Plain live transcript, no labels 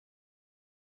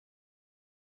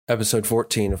Episode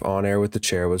 14 of On Air with the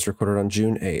Chair was recorded on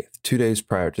June 8th, 2 days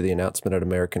prior to the announcement at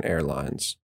American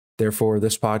Airlines. Therefore,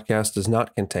 this podcast does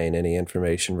not contain any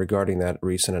information regarding that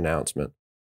recent announcement.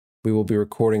 We will be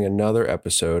recording another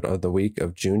episode on the week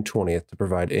of June 20th to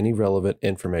provide any relevant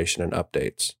information and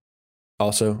updates.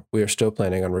 Also, we are still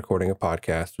planning on recording a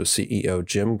podcast with CEO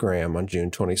Jim Graham on June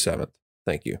 27th.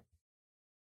 Thank you.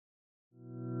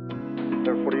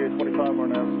 4825, we're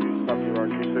now stop to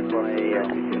RG6 on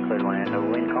RG6 clear land, no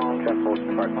wind calm, check force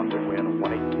department, wind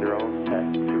 180,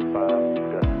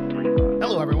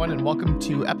 Hello, everyone, and welcome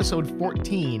to episode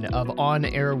 14 of On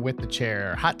Air with the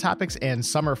Chair, Hot Topics and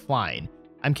Summer Flying.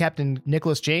 I'm Captain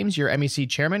Nicholas James, your MEC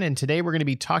chairman, and today we're going to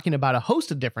be talking about a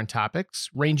host of different topics,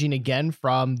 ranging again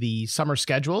from the summer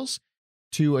schedules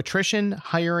to attrition,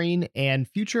 hiring, and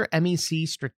future MEC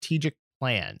strategic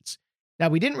plans. Now,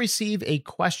 we didn't receive a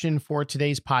question for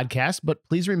today's podcast, but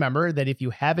please remember that if you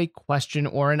have a question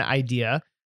or an idea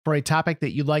for a topic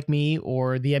that you'd like me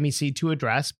or the MEC to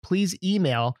address, please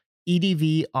email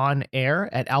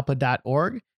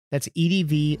edvonair@alpa.org. That's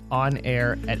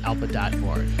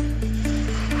edvonair@alpa.org.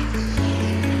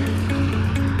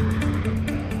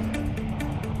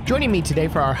 Joining me today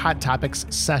for our Hot Topics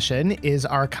session is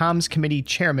our Comms Committee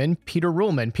Chairman, Peter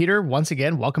Ruhlman. Peter, once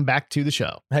again, welcome back to the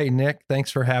show. Hey, Nick,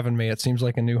 thanks for having me. It seems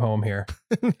like a new home here.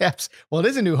 Yes. Well, it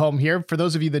is a new home here. For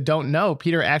those of you that don't know,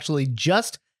 Peter actually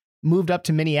just moved up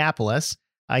to Minneapolis.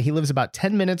 He lives about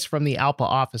 10 minutes from the ALPA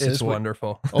offices. It's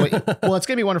wonderful. Well, it's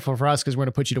going to be wonderful for us because we're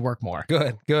going to put you to work more.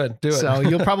 Good. Do it. So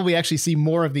you'll probably actually see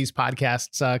more of these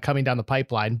podcasts coming down the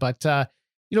pipeline. But,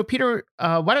 Peter,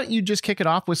 why don't you just kick it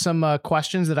off with some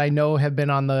questions that I know have been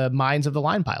on the minds of the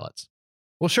line pilots?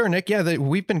 Well, sure, Nick. Yeah,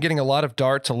 we've been getting a lot of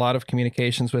darts, a lot of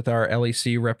communications with our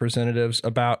LEC representatives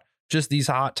about just these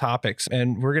hot topics.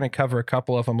 And we're going to cover a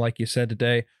couple of them, like you said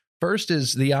today. First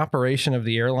is the operation of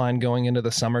the airline going into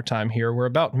the summertime here. We're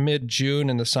about mid-June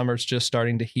and the summer's just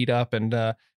starting to heat up. And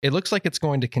it looks like it's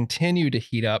going to continue to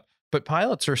heat up. But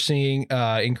pilots are seeing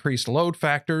increased load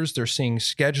factors. They're seeing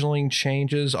scheduling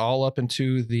changes all up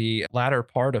into the latter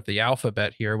part of the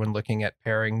alphabet here when looking at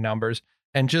pairing numbers,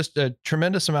 and just a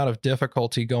tremendous amount of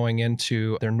difficulty going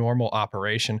into their normal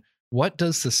operation. What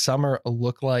does the summer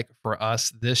look like for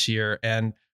us this year?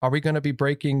 And are we going to be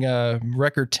breaking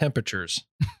record temperatures?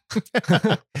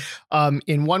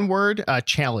 In one word,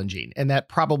 challenging. And that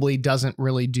probably doesn't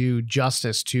really do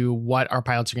justice to what our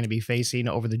pilots are going to be facing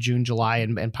over the June, July,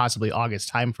 and possibly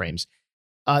August timeframes.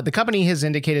 The company has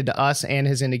indicated to us and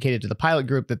has indicated to the pilot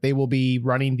group that they will be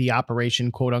running the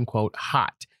operation, quote unquote,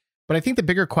 hot. But I think the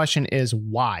bigger question is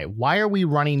why? Why are we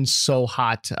running so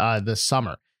hot this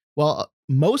summer? Well,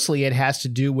 mostly it has to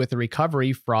do with the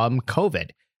recovery from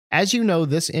COVID. As you know,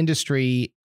 this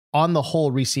industry on the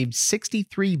whole received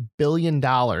 $63 billion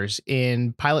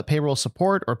in pilot payroll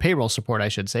support, or payroll support, I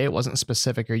should say. It wasn't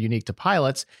specific or unique to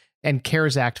pilots, and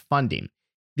CARES Act funding.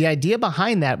 The idea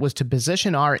behind that was to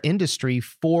position our industry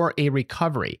for a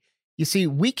recovery. You see,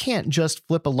 we can't just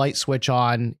flip a light switch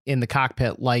on in the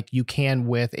cockpit like you can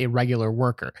with a regular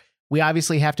worker. We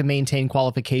obviously have to maintain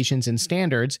qualifications and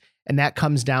standards, and that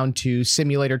comes down to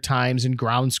simulator times and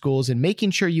ground schools and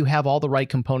making sure you have all the right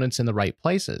components in the right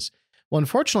places. Well,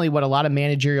 unfortunately, what a lot of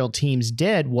managerial teams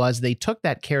did was they took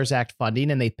that CARES Act funding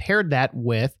and they paired that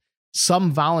with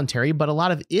some voluntary, but a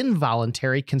lot of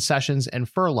involuntary concessions and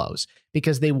furloughs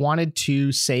because they wanted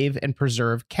to save and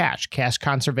preserve cash. Cash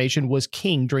conservation was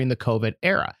king during the COVID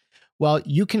era. Well,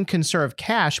 you can conserve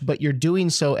cash, but you're doing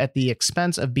so at the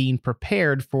expense of being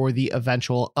prepared for the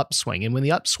eventual upswing. And when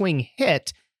the upswing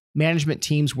hit, management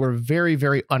teams were very,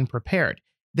 very unprepared.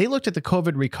 They looked at the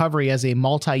COVID recovery as a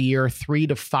multi-year, 3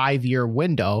 to 5 year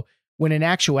window, when in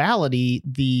actuality,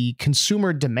 the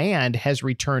consumer demand has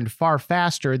returned far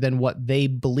faster than what they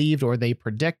believed or they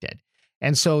predicted.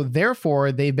 And so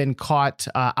therefore, they've been caught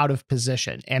out of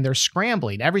position and they're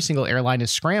scrambling. Every single airline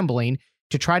is scrambling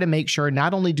to try to make sure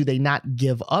not only do they not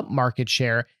give up market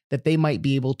share, that they might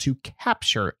be able to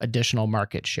capture additional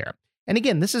market share. And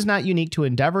again, this is not unique to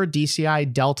Endeavor,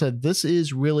 DCI, Delta. This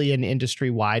is really an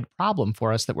industry-wide problem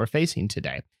for us that we're facing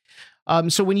today.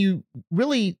 So when you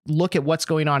really look at what's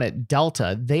going on at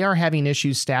Delta, they are having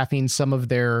issues staffing some of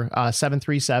their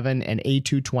 737 and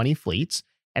A220 fleets.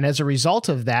 And as a result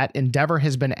of that, Endeavor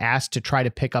has been asked to try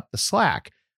to pick up the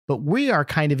slack. But we are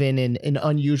kind of in an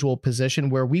unusual position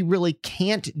where we really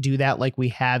can't do that like we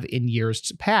have in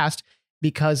years past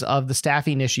because of the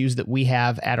staffing issues that we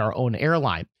have at our own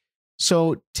airline.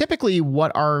 So typically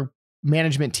what our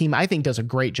management team, I think, does a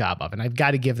great job of, and I've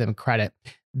got to give them credit,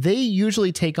 they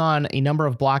usually take on a number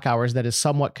of block hours that is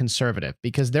somewhat conservative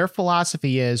because their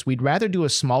philosophy is we'd rather do a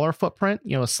smaller footprint,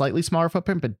 a slightly smaller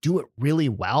footprint, but do it really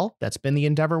well. That's been the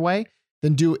Endeavor way,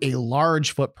 than do a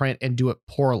large footprint and do it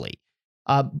poorly.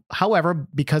 However,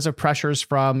 because of pressures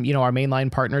from, our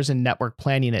mainline partners in network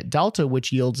planning at Delta,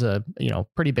 which yields a,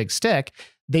 pretty big stick,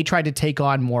 they tried to take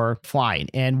on more flying.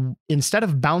 And instead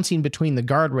of bouncing between the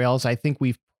guardrails, I think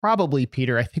we've probably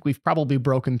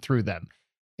broken through them.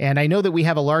 And I know that we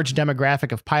have a large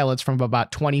demographic of pilots from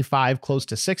about 25 close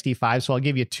to 65. So I'll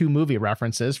give you 2 movie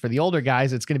references. For the older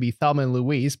guys, it's going to be Thelma and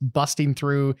Louise busting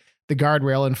through the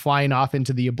guardrail and flying off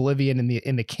into the oblivion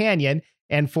in the canyon.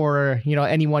 And for,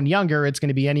 anyone younger, it's going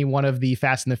to be any one of the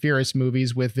Fast and the Furious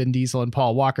movies with Vin Diesel and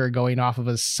Paul Walker going off of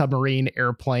a submarine,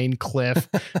 airplane, cliff,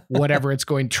 whatever it's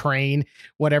going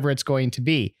to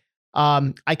be.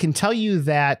 I can tell you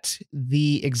that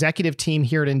the executive team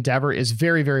here at Endeavor is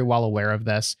very, very well aware of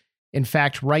this. In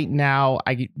fact, right now,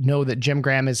 I know that Jim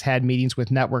Graham has had meetings with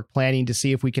network planning to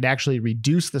see if we could actually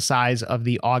reduce the size of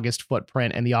the August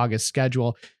footprint and the August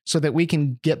schedule so that we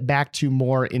can get back to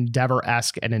more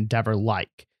Endeavor-esque and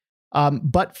Endeavor-like.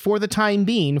 But for the time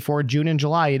being, for June and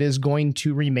July, it is going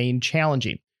to remain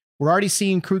challenging. We're already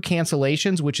seeing crew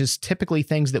cancellations, which is typically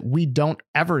things that we don't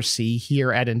ever see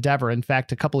here at Endeavor. In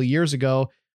fact, a couple of years ago,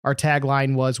 our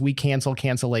tagline was, we cancel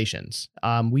cancellations.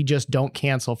 We just don't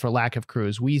cancel for lack of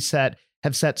crews. We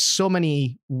have set so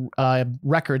many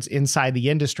records inside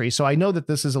the industry. So I know that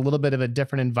this is a little bit of a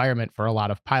different environment for a lot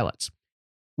of pilots.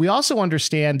 We also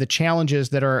understand the challenges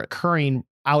that are occurring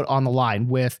out on the line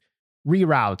with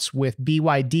reroutes, with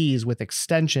BYDs, with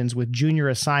extensions, with junior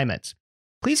assignments.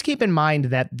 Please keep in mind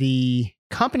that the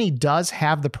company does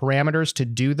have the parameters to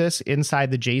do this inside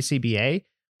the JCBA,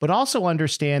 but also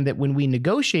understand that when we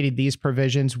negotiated these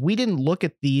provisions, we didn't look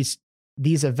at these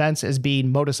events as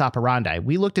being modus operandi.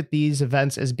 We looked at these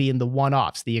events as being the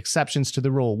one-offs, the exceptions to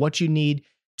the rule, what you need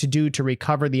to do to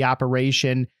recover the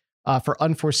operation for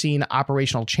unforeseen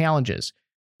operational challenges.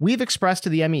 We've expressed to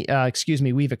the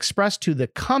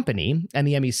company, and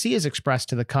the MEC has expressed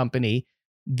to the company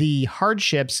the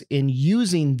hardships in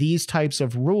using these types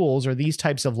of rules or these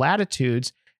types of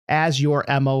latitudes as your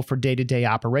MO for day-to-day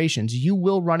operations. You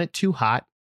will run it too hot.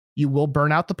 You will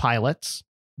burn out the pilots.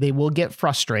 They will get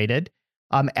frustrated.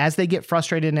 As they get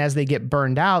frustrated and as they get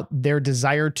burned out, their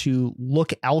desire to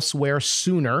look elsewhere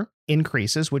sooner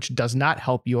increases, which does not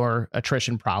help your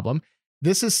attrition problem.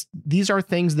 These are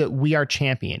things that we are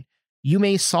championing. You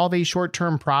may solve a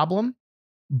short-term problem,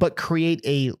 but create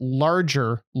a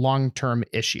larger long-term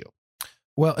issue.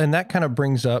 Well, and that kind of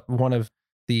brings up one of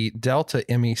the Delta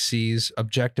MEC's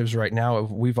objectives right now.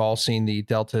 We've all seen the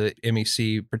Delta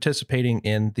MEC participating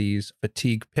in these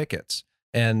fatigue pickets,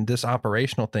 and this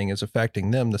operational thing is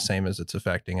affecting them the same as it's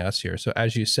affecting us here. So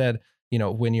as you said,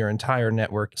 when your entire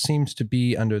network seems to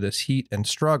be under this heat and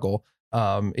struggle,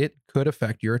 it could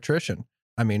affect your attrition.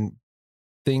 I mean,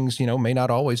 things, may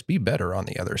not always be better on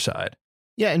the other side.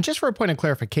 Yeah, and just for a point of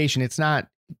clarification, it's not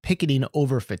picketing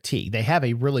over fatigue. They have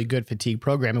a really good fatigue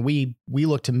program, and we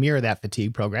look to mirror that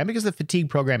fatigue program because the fatigue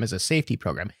program is a safety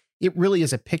program. It really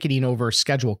is a picketing over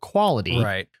schedule quality,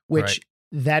 right? Which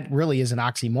that really is an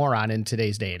oxymoron in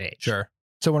today's day and age. Sure.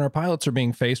 So when our pilots are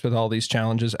being faced with all these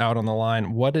challenges out on the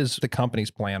line, what is the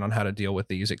company's plan on how to deal with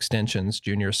these extensions,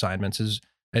 junior assignments?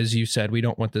 As you said, we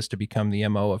don't want this to become the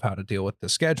MO of how to deal with the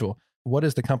schedule. What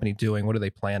is the company doing? What do they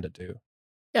plan to do?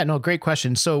 Yeah, no, great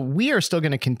question. So we are still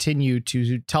going to continue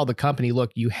to tell the company,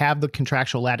 look, you have the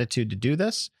contractual latitude to do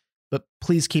this, but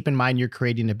please keep in mind you're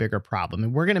creating a bigger problem.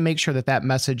 And we're going to make sure that that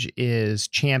message is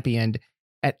championed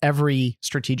at every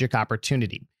strategic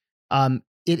opportunity.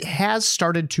 It has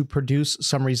started to produce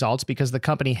some results because the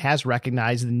company has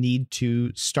recognized the need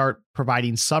to start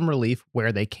providing some relief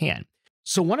where they can.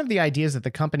 So one of the ideas that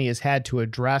the company has had to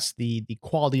address the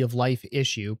quality of life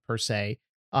issue per se,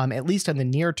 at least in the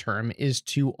near term, is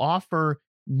to offer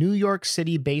New York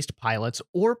City-based pilots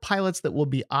or pilots that will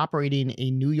be operating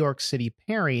a New York City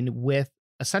pairing with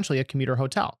essentially a commuter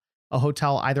hotel, a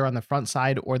hotel either on the front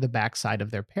side or the back side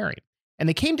of their pairing. And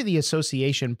they came to the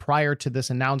association prior to this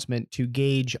announcement to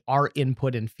gauge our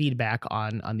input and feedback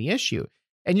on the issue.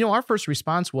 And, our first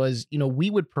response was, we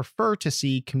would prefer to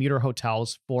see commuter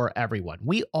hotels for everyone.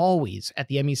 We always, at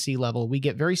the MEC level, we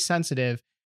get very sensitive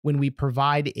when we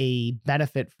provide a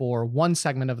benefit for one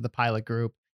segment of the pilot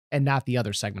group and not the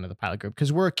other segment of the pilot group,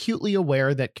 because we're acutely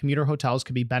aware that commuter hotels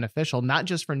could be beneficial, not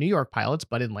just for New York pilots,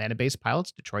 but Atlanta-based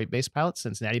pilots, Detroit-based pilots,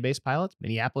 Cincinnati-based pilots,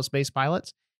 Minneapolis-based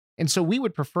pilots. And so we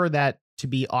would prefer that to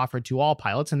be offered to all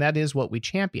pilots, and that is what we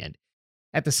championed.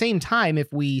 At the same time,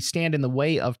 if we stand in the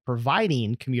way of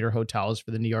providing commuter hotels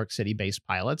for the New York City-based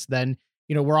pilots, then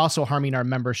we're also harming our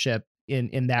membership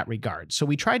in that regard. So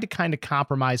we tried to kind of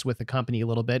compromise with the company a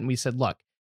little bit. And we said, look,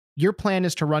 your plan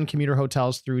is to run commuter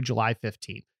hotels through July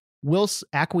 15th. We'll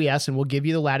acquiesce and we'll give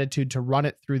you the latitude to run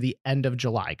it through the end of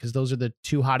July, because those are the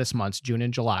two hottest months, June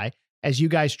and July, as you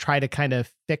guys try to kind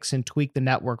of fix and tweak the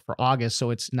network for August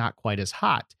so it's not quite as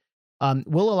hot.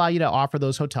 We'll allow you to offer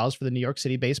those hotels for the New York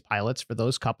City-based pilots for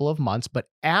those couple of months. But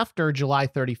after July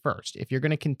 31st, if you're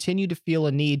going to continue to feel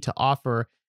a need to offer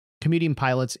commuting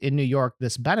pilots in New York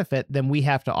this benefit, then we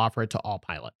have to offer it to all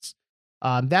pilots.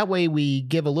 That way we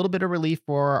give a little bit of relief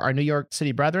for our New York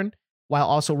City brethren, while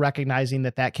also recognizing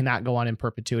that that cannot go on in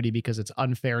perpetuity because it's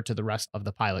unfair to the rest of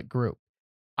the pilot group.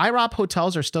 IROP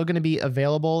hotels are still going to be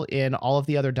available in all of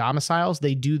the other domiciles.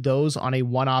 They do those on a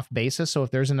one-off basis. So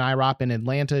if there's an IROP in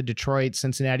Atlanta, Detroit,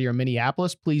 Cincinnati, or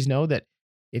Minneapolis, please know that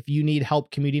if you need help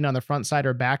commuting on the front side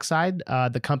or back side,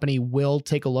 the company will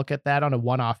take a look at that on a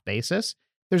one-off basis.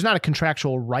 There's not a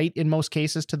contractual right in most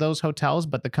cases to those hotels,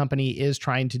 but the company is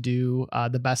trying to do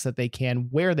the best that they can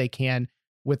where they can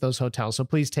with those hotels. So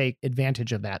please take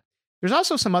advantage of that. There's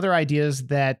also some other ideas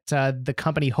that the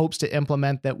company hopes to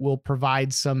implement that will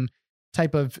provide some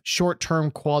type of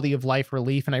short-term quality of life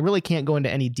relief. And I really can't go into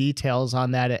any details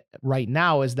on that right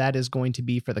now, as that is going to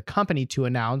be for the company to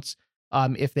announce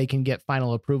if they can get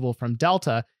final approval from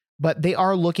Delta. But they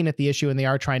are looking at the issue and they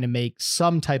are trying to make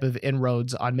some type of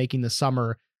inroads on making the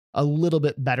summer a little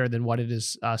bit better than what it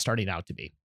is starting out to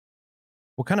be.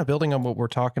 Well, kind of building on what we're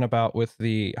talking about with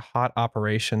the hot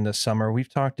operation this summer,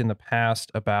 we've talked in the past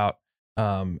about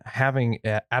having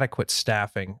adequate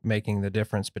staffing making the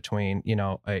difference between,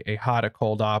 a hot, a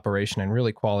cold operation and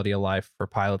really quality of life for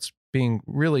pilots being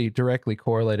really directly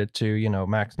correlated to,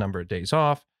 max number of days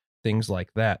off, things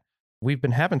like that. We've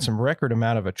been having some record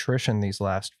amount of attrition these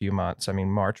last few months. I mean,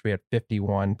 March, we had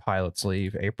 51 pilots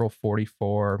leave, April,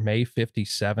 44, May,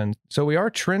 57. So we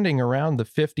are trending around the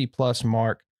 50 plus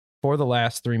mark for the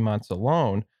last 3 months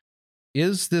alone.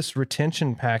 Is this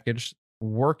retention package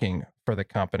working for the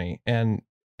company? And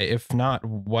if not,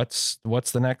 what's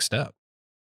the next step?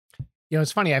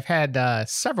 It's funny. I've had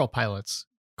several pilots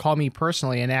call me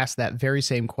personally and ask that very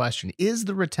same question. Is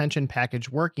the retention package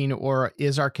working, or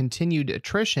is our continued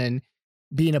attrition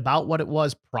being about what it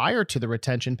was prior to the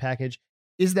retention package?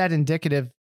 Is that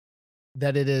indicative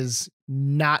that it is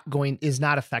not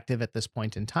effective at this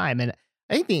point in time? And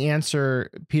I think the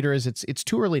answer, Peter, is it's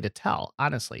too early to tell,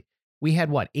 honestly. We had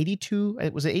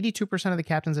 82? Was it 82% of the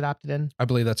captains that opted in? I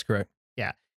believe that's correct.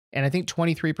 Yeah. And I think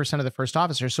 23% of the first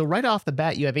officers. So right off the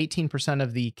bat, you have 18%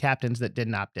 of the captains that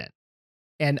didn't opt in.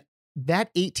 And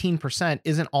that 18%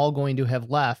 isn't all going to have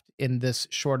left in this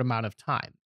short amount of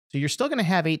time. So you're still going to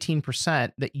have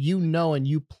 18% that and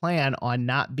you plan on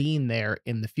not being there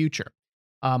in the future.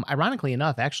 Ironically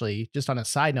enough, actually, just on a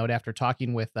side note, after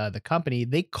talking with the company,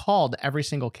 they called every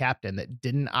single captain that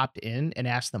didn't opt in and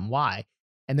asked them why.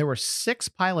 And there were 6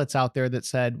 pilots out there that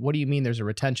said, "What do you mean there's a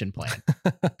retention plan?"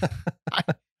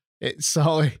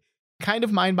 So kind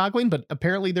of mind-boggling, but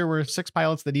apparently there were 6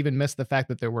 pilots that even missed the fact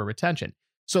that there were retention.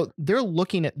 So they're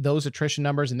looking at those attrition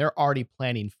numbers and they're already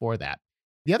planning for that.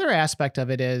 The other aspect of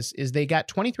it is they got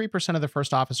 23% of the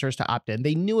first officers to opt in.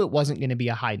 They knew it wasn't going to be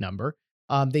a high number.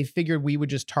 They figured we would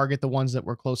just target the ones that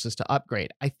were closest to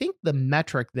upgrade. I think the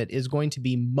metric that is going to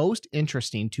be most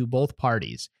interesting to both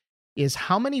parties is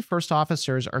how many first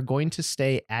officers are going to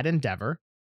stay at Endeavor,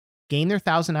 gain their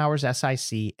 1,000 hours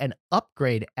SIC, and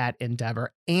upgrade at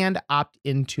Endeavor and opt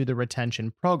into the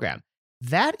retention program.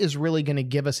 That is really going to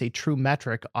give us a true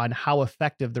metric on how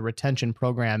effective the retention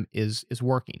program is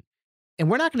working.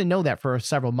 And we're not going to know that for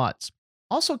several months.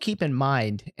 Also keep in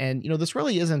mind, and this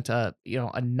really isn't a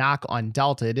knock on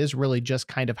Delta. It is really just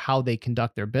kind of how they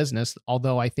conduct their business.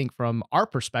 Although I think from our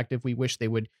perspective, we wish they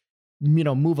would,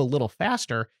 move a little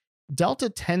faster. Delta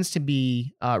tends to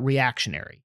be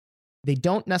reactionary. They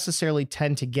don't necessarily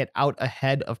tend to get out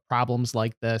ahead of problems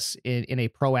like this in a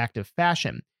proactive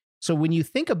fashion. So when you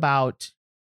think about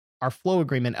our flow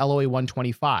agreement, LOA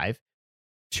 125,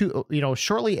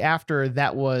 shortly after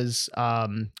that was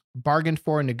bargained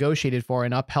for and negotiated for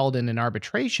and upheld in an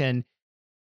arbitration,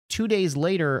 2 days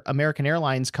later, American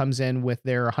Airlines comes in with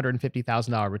their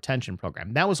 $150,000 retention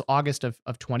program. That was August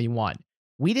of 21.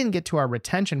 We didn't get to our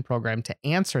retention program to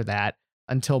answer that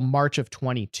until March of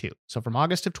 22. So from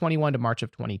August of 21 to March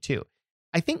of 22.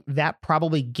 I think that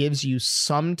probably gives you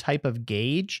some type of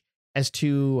gauge as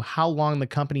to how long the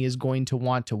company is going to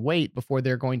want to wait before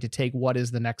they're going to take what is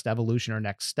the next evolution or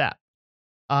next step.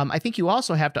 I think you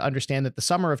also have to understand that the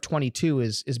summer of 22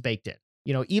 is baked in.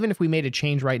 Even if we made a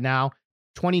change right now,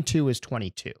 22 is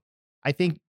 22. I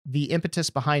think the impetus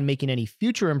behind making any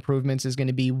future improvements is going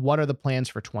to be what are the plans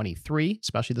for 23,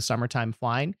 especially the summertime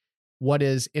flying? What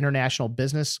is international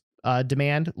business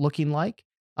demand looking like?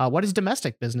 What is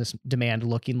domestic business demand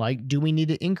looking like? Do we need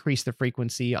to increase the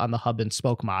frequency on the hub and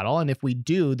spoke model? And if we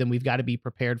do, then we've got to be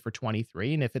prepared for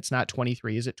 23. And if it's not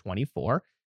 23, is it 24?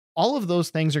 All of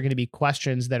those things are going to be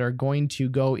questions that are going to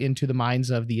go into the minds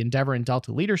of the Endeavor and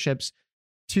Delta leaderships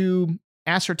to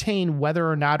ascertain whether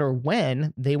or not or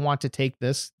when they want to take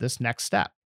this next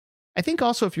step. I think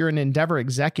also if you're an Endeavor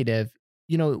executive,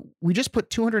 we just put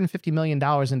 $250 million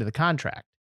into the contract.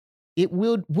 It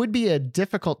would be a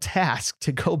difficult task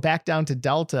to go back down to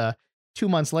Delta 2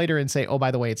 months later and say, oh,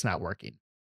 by the way, it's not working.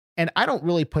 And I don't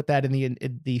really put that in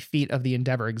the feet of the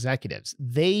Endeavor executives.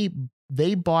 They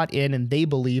bought in and they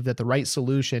believe that the right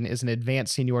solution is an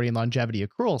advanced seniority and longevity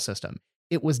accrual system.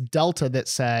 It was Delta that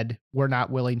said, we're not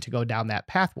willing to go down that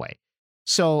pathway.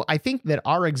 So I think that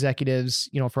our executives,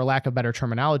 for lack of better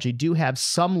terminology, do have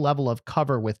some level of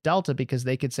cover with Delta because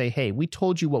they could say, hey, we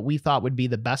told you what we thought would be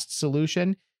the best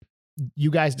solution.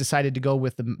 You guys decided to go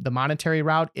with the monetary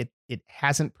route. It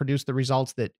hasn't produced the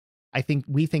results that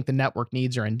we think the network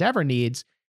needs or Endeavor needs.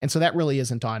 And so that really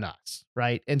isn't on us,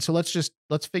 right? And so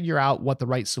let's figure out what the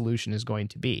right solution is going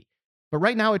to be. But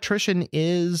right now, attrition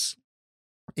is,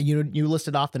 you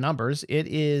listed off the numbers. It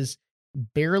is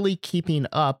barely keeping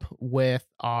up with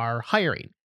our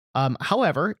hiring.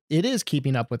 However, it is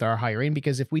keeping up with our hiring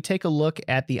because if we take a look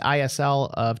at the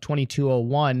ISL of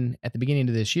 2201 at the beginning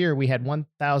of this year, we had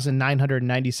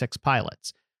 1,996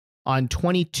 pilots. On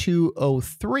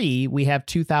 2203, we have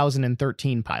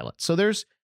 2,013 pilots. So there's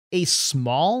a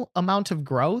small amount of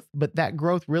growth, but that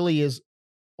growth really is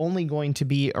only going to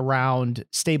be around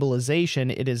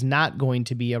stabilization. It is not going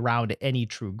to be around any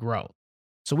true growth.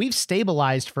 So we've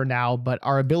stabilized for now, but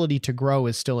our ability to grow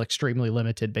is still extremely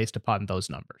limited based upon those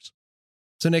numbers.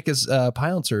 So Nick, as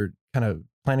pilots are kind of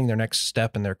planning their next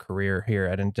step in their career here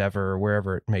at Endeavor or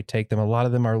wherever it may take them, a lot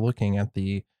of them are looking at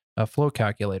the flow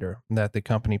calculator that the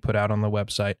company put out on the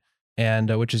website,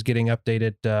 and which is getting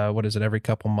updated, every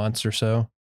couple months or so?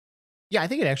 Yeah, I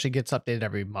think it actually gets updated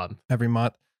every month. Every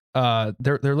month.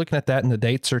 They're looking at that, and the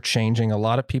dates are changing. A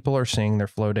lot of people are seeing their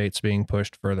flow dates being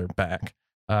pushed further back.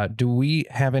 Do we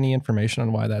have any information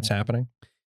on why that's happening?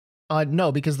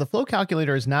 No, because the flow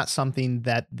calculator is not something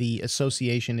that the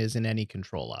association is in any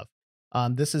control of.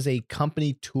 This is a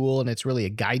company tool, and it's really a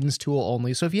guidance tool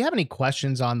only. So if you have any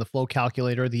questions on the flow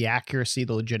calculator, the accuracy,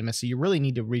 the legitimacy, you really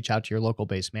need to reach out to your local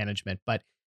base management. But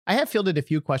I have fielded a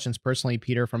few questions personally,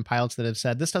 Peter, from pilots that have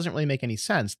said this doesn't really make any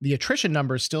sense. The attrition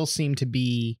numbers still seem to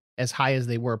be as high as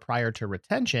they were prior to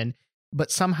retention,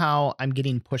 but somehow I'm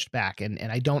getting pushed back, and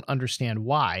I don't understand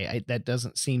why. That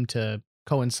doesn't seem to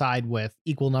coincide with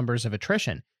equal numbers of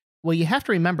attrition. Well, you have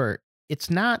to remember, it's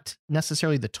not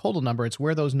necessarily the total number, it's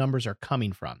where those numbers are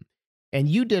coming from. And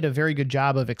you did a very good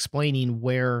job of explaining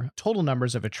where total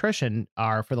numbers of attrition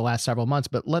are for the last several months,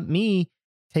 but let me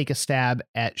take a stab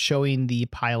at showing the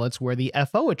pilots where the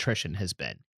FO attrition has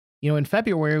been. In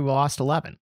February, we lost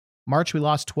 11. March, we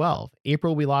lost 12.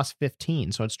 April, we lost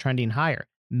 15, so it's trending higher.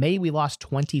 May, we lost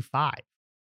 25.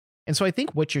 And so I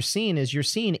think what you're seeing is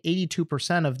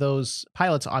 82% of those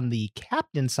pilots on the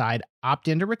captain side opt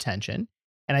into retention.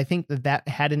 And I think that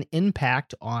had an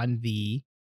impact on the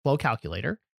flow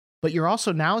calculator. But you're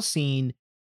also now seeing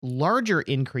larger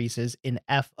increases in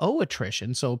FO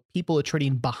attrition. So people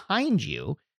attriting behind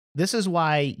you. This is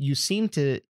why you seem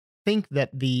to think that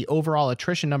the overall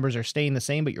attrition numbers are staying the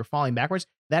same, but you're falling backwards.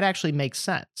 That actually makes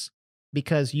sense,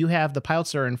 because you have the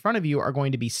pilots that are in front of you are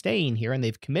going to be staying here and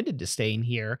they've committed to staying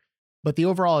here, but the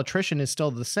overall attrition is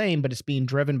still the same, but it's being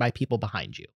driven by people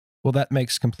behind you. Well, that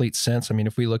makes complete sense. I mean,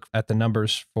 if we look at the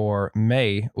numbers for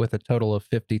May with a total of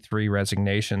 53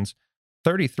 resignations,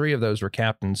 33 of those were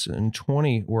captains and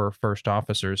 20 were first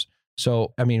officers.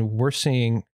 So, I mean, we're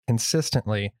seeing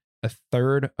consistently a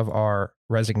third of our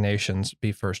resignations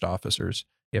be first officers,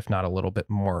 if not a little bit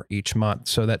more each month.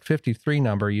 So that 53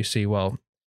 number, you see, well,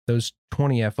 those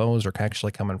 20 FOs are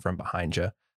actually coming from behind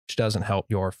you, which doesn't help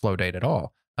your flow date at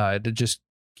all. It just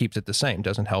keeps it the same.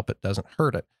 Doesn't help it, doesn't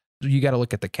hurt it. You got to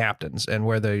look at the captains and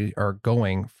where they are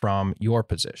going from your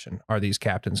position. Are these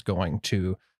captains going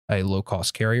to a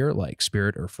low-cost carrier like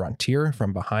Spirit or Frontier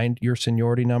from behind your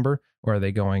seniority number? Or are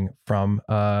they going from,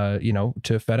 to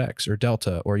FedEx or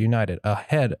Delta or United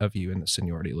ahead of you in the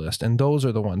seniority list? And those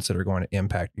are the ones that are going to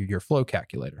impact your flow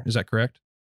calculator. Is that correct?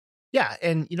 Yeah.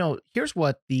 And, here's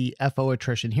what the FO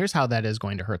attrition, here's how that is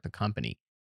going to hurt the company.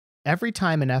 Every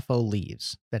time an FO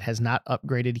leaves that has not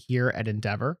upgraded here at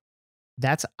Endeavor,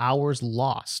 that's hours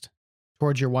lost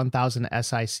towards your 1000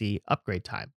 SIC upgrade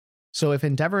time. So if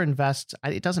Endeavor invests,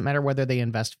 it doesn't matter whether they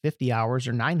invest 50 hours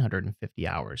or 950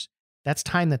 hours. That's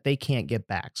time that they can't get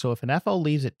back. So if an FO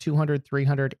leaves at 200,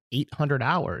 300, 800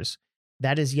 hours,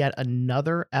 that is yet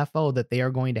another FO that they are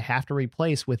going to have to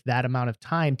replace with that amount of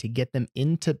time to get them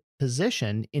into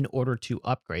position in order to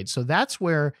upgrade. So that's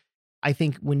where I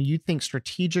think when you think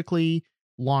strategically,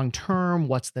 long term,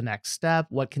 what's the next step?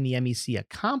 What can the MEC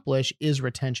accomplish? Is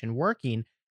retention working?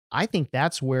 I think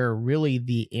that's where really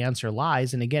the answer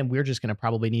lies. And again, we're just going to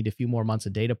probably need a few more months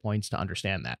of data points to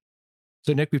understand that.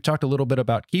 So, Nick, we've talked a little bit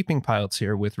about keeping pilots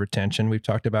here with retention. We've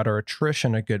talked about our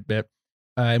attrition a good bit,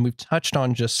 and we've touched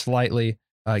on just slightly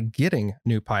getting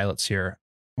new pilots here.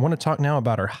 I want to talk now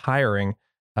about our hiring.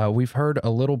 We've heard a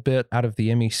little bit out of the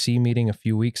MEC meeting a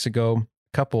few weeks ago,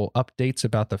 a couple updates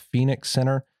about the Phoenix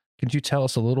Center. Could you tell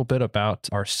us a little bit about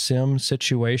our sim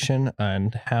situation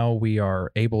and how we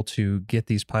are able to get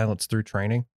these pilots through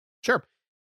training? Sure.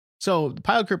 So the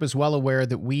pilot group is well aware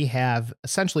that we have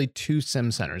essentially two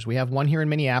sim centers. We have one here in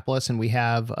Minneapolis, and we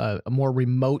have a more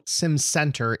remote sim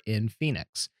center in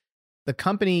Phoenix. The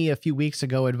company a few weeks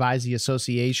ago advised the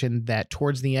association that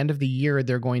towards the end of the year,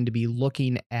 they're going to be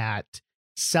looking at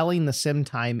selling the sim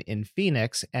time in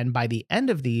Phoenix. And by the end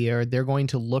of the year, they're going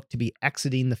to look to be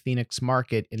exiting the Phoenix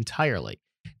market entirely.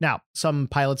 Now, some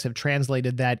pilots have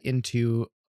translated that into,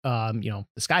 the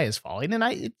sky is falling,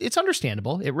 and it's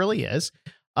understandable. It really is.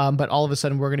 But all of a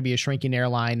sudden, we're going to be a shrinking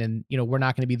airline, and we're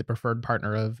not going to be the preferred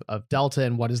partner of Delta.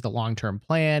 And what is the long-term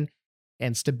plan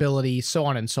and stability, so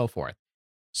on and so forth.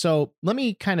 So let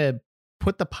me kind of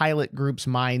put the pilot group's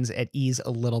minds at ease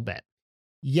a little bit.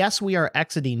 Yes, we are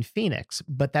exiting Phoenix,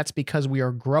 but that's because we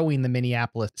are growing the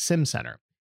Minneapolis Sim Center.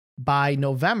 By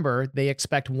November, they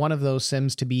expect one of those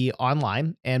sims to be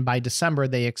online, and by December,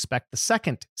 they expect the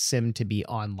second sim to be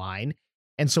online.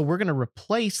 And so we're going to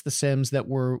replace the sims that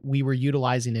we were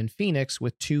utilizing in Phoenix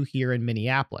with two here in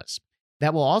Minneapolis.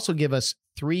 That will also give us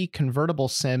 3 convertible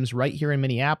sims right here in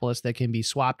Minneapolis that can be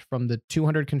swapped from the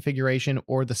 200 configuration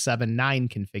or the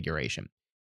 7.9 configuration.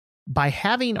 By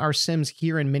having our sims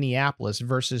here in Minneapolis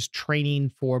versus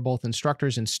training for both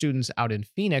instructors and students out in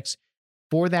Phoenix,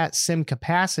 for that sim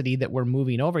capacity that we're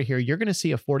moving over here, you're going to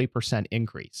see a 40%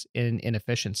 increase in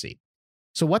efficiency.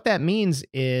 So what that means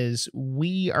is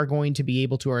we are going to be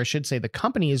able to, or I should say the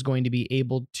company is going to be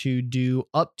able to do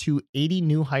up to 80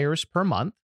 new hires per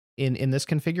month in this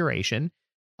configuration.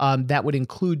 That would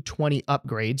include 20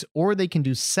 upgrades, or they can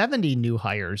do 70 new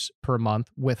hires per month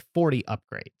with 40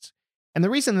 upgrades. And the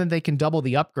reason that they can double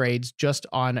the upgrades just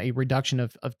on a reduction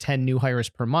of 10 new hires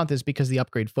per month is because the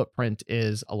upgrade footprint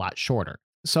is a lot shorter.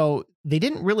 So they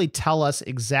didn't really tell us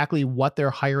exactly what their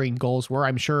hiring goals were.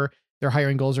 I'm sure their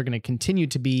hiring goals are going to continue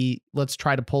to be, let's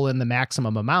try to pull in the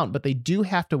maximum amount, but they do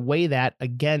have to weigh that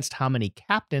against how many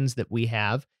captains that we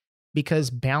have, because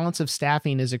balance of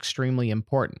staffing is extremely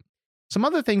important. Some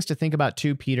other things to think about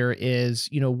too, Peter, is,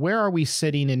 where are we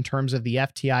sitting in terms of the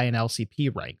FTI and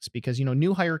LCP ranks? Because,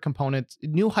 new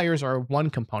hires are one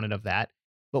component of that,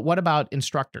 but what about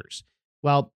instructors?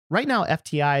 Well, right now,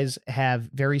 FTIs have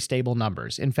very stable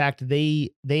numbers. In fact, they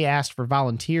asked for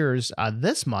volunteers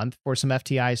this month for some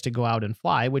FTIs to go out and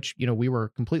fly, which, we were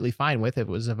completely fine with. It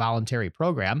was a voluntary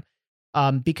program.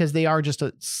 Because they are just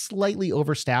slightly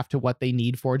overstaffed to what they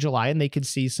need for July, and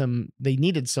they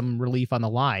needed some relief on the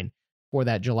line for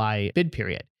that July bid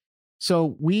period.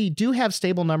 So we do have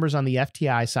stable numbers on the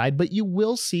FTI side, but you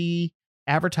will see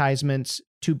advertisements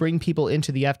to bring people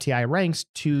into the FTI ranks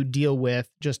to deal with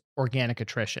just organic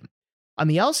attrition. On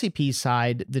the LCP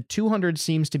side, the 200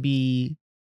 seems to be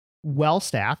well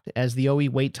staffed, as the OE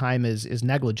wait time is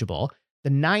negligible. The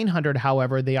 900,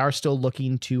 however, they are still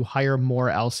looking to hire more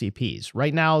LCPs.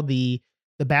 Right now, the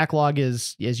backlog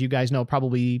is, as you guys know,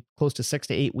 probably close to 6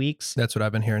 to 8 weeks. That's what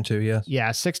I've been hearing too, yes.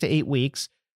 Yeah, 6 to 8 weeks.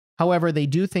 However, they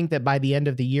do think that by the end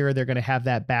of the year, they're going to have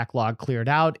that backlog cleared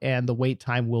out and the wait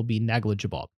time will be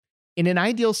negligible. In an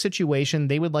ideal situation,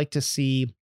 they would like to see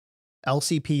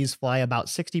LCPs fly about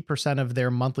 60% of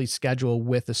their monthly schedule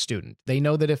with a student. They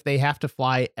know that if they have to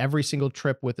fly every single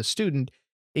trip with a student,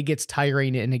 it gets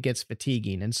tiring and it gets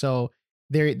fatiguing. And so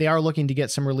they are looking to get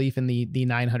some relief in the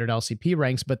 900 LCP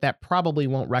ranks, but that probably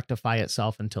won't rectify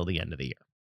itself until the end of the year.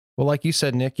 Well, like you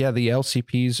said, Nick, yeah, the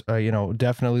LCPs are,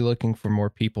 definitely looking for more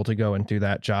people to go and do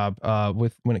that job.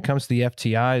 When it comes to the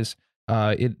FTIs,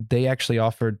 they actually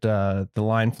offered the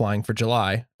line flying for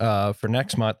July for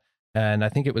next month, and I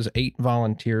think it was 8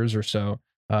 volunteers or so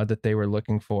that they were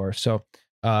looking for. So,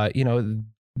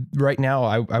 right now,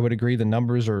 I would agree the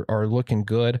numbers are looking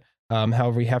good.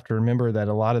 However, we have to remember that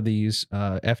a lot of these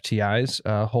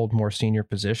FTIs hold more senior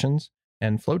positions.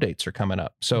 and flow dates are coming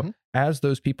up. So Mhm. as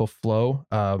those people flow,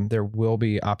 there will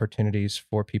be opportunities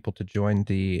for people to join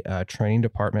the training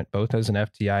department, both as an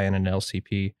FTI and an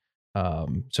LCP.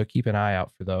 So keep an eye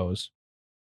out for those.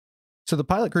 So the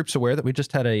pilot group's aware that we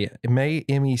just had a May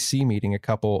MEC meeting a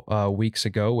couple weeks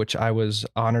ago, which I was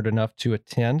honored enough to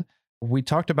attend. We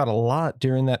talked about a lot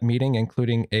during that meeting,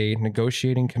 including a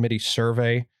negotiating committee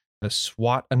survey, a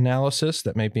SWOT analysis,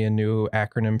 that may be a new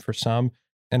acronym for some,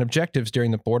 and objectives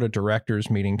during the board of directors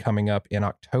meeting coming up in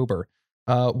October.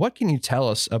 What can you tell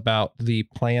us about the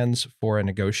plans for a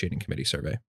negotiating committee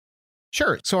survey?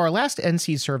 Sure. So our last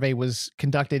NC survey was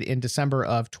conducted in December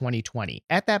of 2020.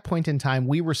 At that point in time,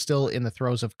 we were still in the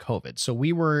throes of COVID. So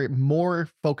we were more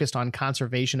focused on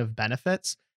conservation of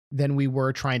benefits than we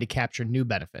were trying to capture new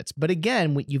benefits. But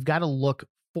again, you've got to look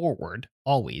forward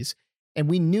always. And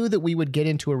we knew that we would get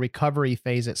into a recovery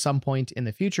phase at some point in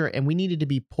the future, and we needed to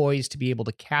be poised to be able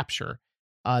to capture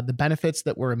the benefits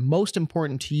that were most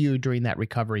important to you during that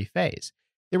recovery phase.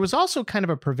 There was also kind of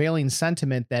a prevailing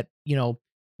sentiment that,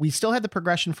 we still had the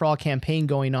Progression for All campaign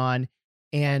going on.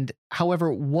 And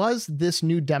however, was this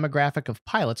new demographic of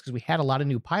pilots, because we had a lot of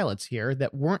new pilots here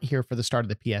that weren't here for the start of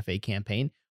the PFA campaign,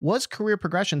 was career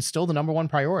progression still the number one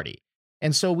priority?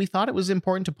 And so we thought it was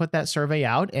important to put that survey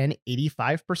out, and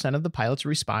 85% of the pilots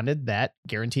responded that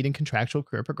guaranteed and contractual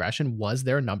career progression was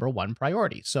their number one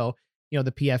priority. So,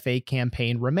 the PFA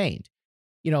campaign remained.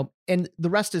 And the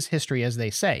rest is history, as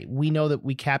they say. We know that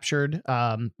we captured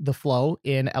the flow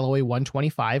in LOA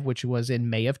 125, which was in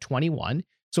May of 21.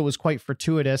 So it was quite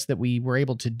fortuitous that we were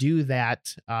able to do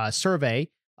that survey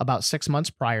about 6 months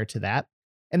prior to that.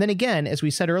 And then again, as we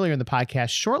said earlier in the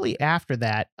podcast, shortly after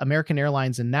that, American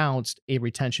Airlines announced a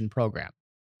retention program.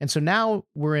 And so now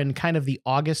we're in kind of the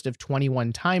August of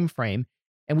 21 timeframe.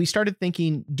 And we started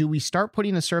thinking, do we start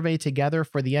putting a survey together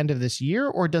for the end of this year,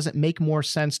 or does it make more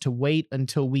sense to wait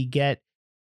until we get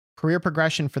career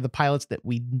progression for the pilots that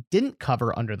we didn't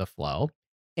cover under the flow?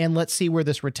 And let's see where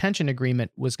this retention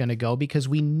agreement was going to go, because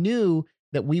we knew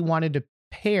that we wanted to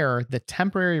pair the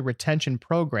temporary retention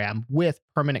program with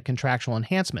permanent contractual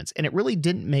enhancements. And it really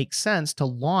didn't make sense to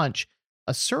launch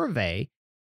a survey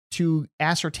to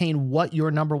ascertain what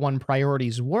your number one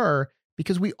priorities were,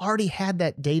 because we already had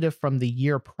that data from the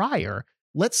year prior.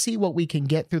 Let's see what we can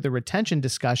get through the retention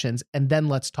discussions, and then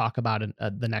let's talk about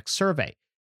the next survey.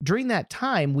 During that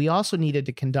time, we also needed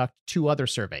to conduct two other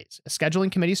surveys: a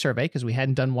scheduling committee survey, because we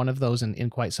hadn't done one of those in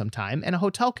quite some time, and a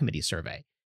hotel committee survey.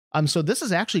 So this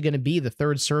is actually going to be the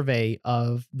third survey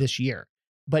of this year.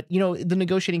 But, the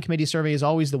negotiating committee survey is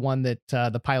always the one that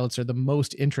the pilots are the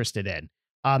most interested in.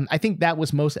 I think that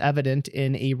was most evident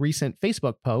in a recent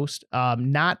Facebook post,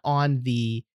 not on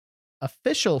the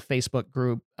official Facebook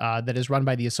group that is run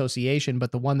by the association,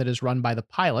 but the one that is run by the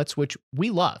pilots, which we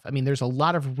love. I mean, there's a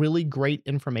lot of really great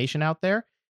information out there,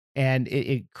 and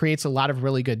it creates a lot of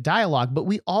really good dialogue, but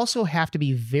we also have to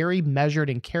be very measured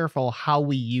and careful how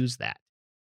we use that.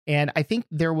 And I think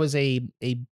there was a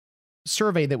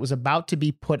survey that was about to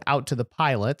be put out to the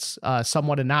pilots,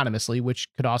 somewhat anonymously, which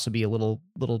could also be a little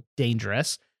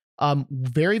dangerous.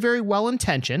 Very, very well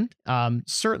intentioned,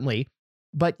 certainly.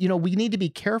 But, we need to be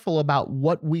careful about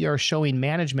what we are showing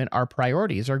management our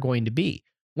priorities are going to be.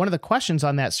 One of the questions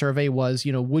on that survey was,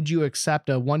 would you accept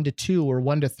a 1-2 or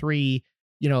 1-3,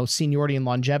 seniority and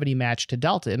longevity match to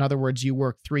Delta? In other words, you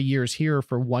work 3 years here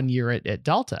for 1 year at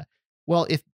Delta. Well,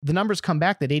 if the numbers come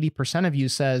back that 80% of you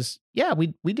says, yeah,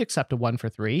 we'd accept a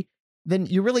 1-for-3, then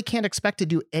you really can't expect to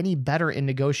do any better in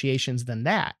negotiations than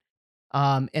that.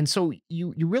 And so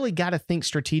you really got to think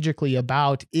strategically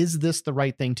about, is this the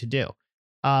right thing to do?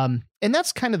 And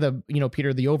that's kind of the,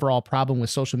 Peter, the overall problem with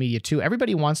social media too.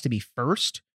 Everybody wants to be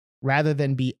first rather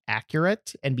than be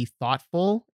accurate and be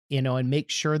thoughtful, and make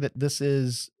sure that this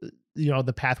is,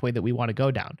 the pathway that we want to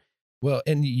go down. Well,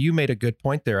 and you made a good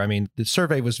point there. I mean, the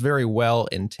survey was very well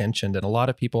intentioned, and a lot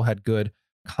of people had good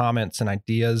comments and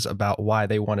ideas about why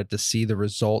they wanted to see the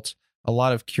results. A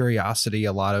lot of curiosity,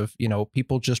 a lot of,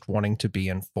 people just wanting to be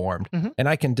informed. Mm-hmm. And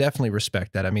I can definitely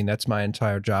respect that. I mean, that's my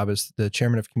entire job as the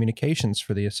chairman of communications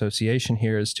for the association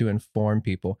here, is to inform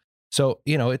people. So,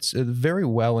 it's very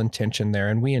well intentioned there,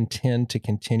 and we intend to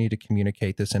continue to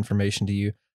communicate this information to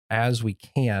you as we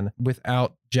can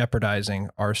without jeopardizing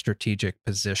our strategic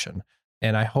position.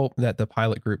 And I hope that the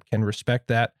pilot group can respect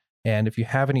that. And if you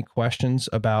have any questions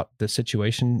about the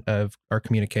situation of our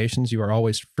communications, you are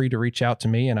always free to reach out to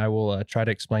me, and I will try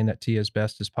to explain that to you as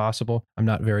best as possible. I'm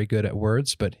not very good at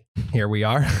words, but here we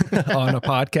are on a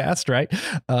podcast, right?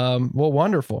 Well,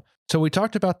 wonderful. So we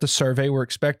talked about the survey. We're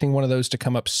expecting one of those to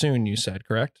come up soon, you said,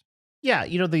 correct? Yeah,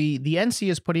 the NC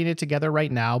is putting it together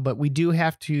right now, but we do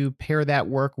have to pair that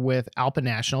work with Alpa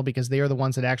National because they are the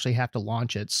ones that actually have to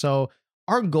launch it. So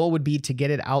our goal would be to get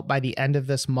it out by the end of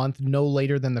this month, no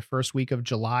later than the first week of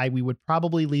July. We would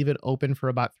probably leave it open for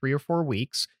about 3 or 4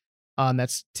 weeks.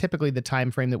 That's typically the time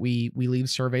frame that we leave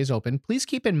surveys open. Please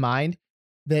keep in mind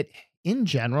that in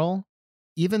general,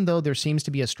 even though there seems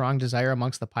to be a strong desire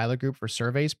amongst the pilot group for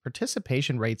surveys,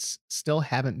 participation rates still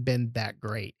haven't been that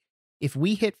great. If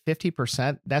we hit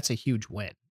 50%, that's a huge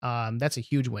win. That's a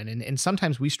huge win. And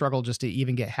sometimes we struggle just to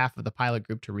even get half of the pilot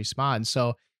group to respond.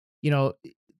 So,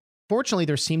 fortunately,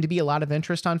 there seemed to be a lot of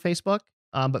interest on Facebook,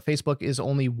 but Facebook is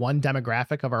only one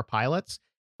demographic of our pilots.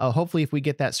 Hopefully, if we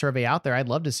get that survey out there, I'd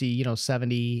love to see,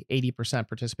 70, 80%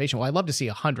 participation. Well, I'd love to see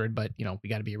 100, but, we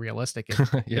got to be realistic.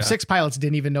 If 6 pilots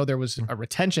didn't even know there was a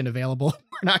retention available,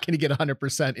 we're not going to get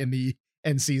 100% in the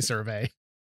NC survey.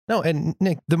 No, and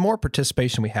Nick, the more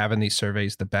participation we have in these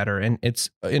surveys, the better. And it's,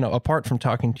 apart from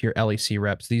talking to your LEC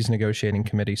reps, these negotiating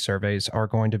committee surveys are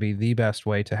going to be the best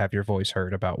way to have your voice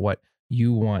heard about what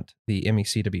you want the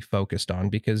MEC to be focused on.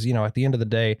 Because, at the end of the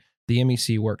day, the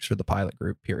MEC works for the pilot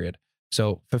group, period.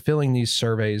 So fulfilling these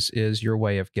surveys is your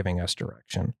way of giving us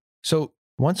direction. So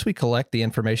once we collect the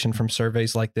information from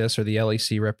surveys like this, or the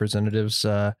LEC representatives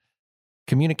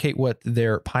communicate what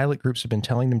their pilot groups have been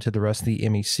telling them to the rest of the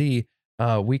MEC,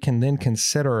 we can then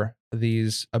consider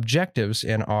these objectives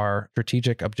in our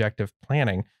strategic objective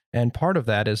planning. And part of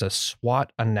that is a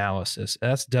SWOT analysis,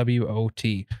 SWOT.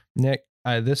 Nick,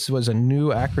 this was a new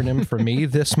acronym for me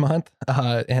this month.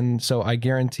 And so I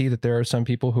guarantee that there are some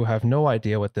people who have no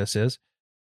idea what this is.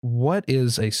 What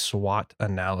is a SWOT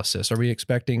analysis? Are we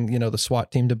expecting, the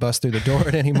SWAT team to bust through the door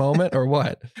at any moment, or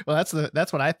what? Well,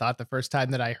 that's what I thought the first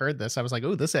time that I heard this. I was like,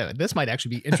 oh, this might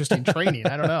actually be interesting training.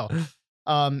 I don't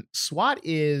know. SWOT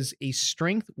is a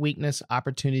strength, weakness,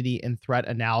 opportunity, and threat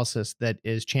analysis that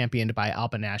is championed by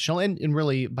Alpa National and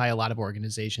really by a lot of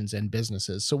organizations and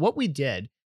businesses. So what we did,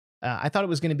 I thought it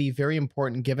was going to be very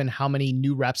important given how many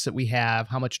new reps that we have,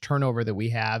 how much turnover that we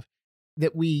have,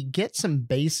 that we get some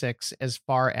basics as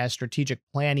far as strategic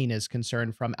planning is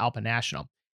concerned from Alpa National.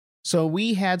 So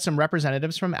we had some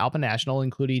representatives from Alpa National,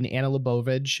 including Anna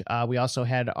Lebovich. We also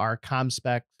had our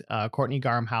ComSpec, Courtney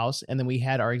Garmhouse, and then we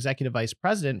had our executive vice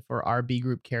president for our B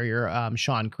Group carrier,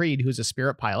 Sean Creed, who's a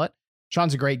Spirit pilot.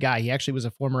 Sean's a great guy. He actually was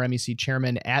a former MEC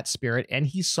chairman at Spirit, and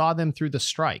he saw them through the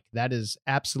strike. That is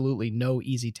absolutely no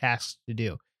easy task to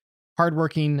do.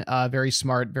 Hardworking, very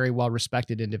smart, very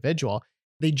well-respected individual.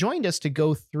 They joined us to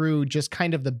go through just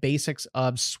kind of the basics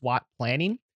of SWOT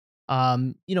planning.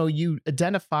 You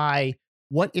identify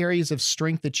what areas of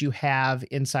strength that you have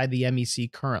inside the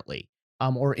MEC currently,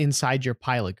 or inside your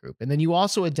pilot group. And then you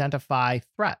also identify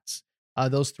threats.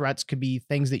 Those threats could be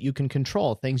things that you can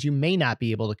control, things you may not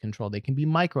be able to control. They can be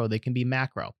micro, they can be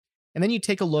macro. And then you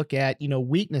take a look at,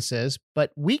 weaknesses,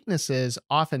 but weaknesses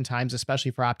oftentimes, especially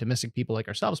for optimistic people like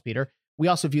ourselves, Peter, we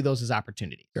also view those as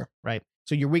opportunities, Sure. Right?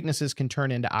 So your weaknesses can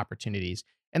turn into opportunities.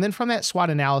 And then from that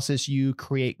SWOT analysis, you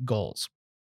create goals.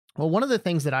 Well, one of the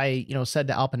things that I, said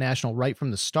to Alpa National right from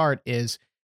the start is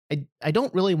I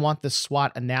don't really want the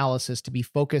SWOT analysis to be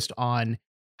focused on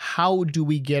how do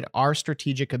we get our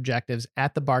strategic objectives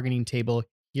at the bargaining table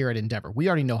here at Endeavor. We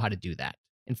already know how to do that.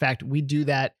 In fact, we do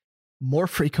that more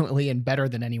frequently and better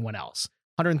than anyone else.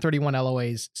 131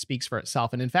 LOAs speaks for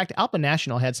itself. And in fact, Alpa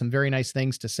National had some very nice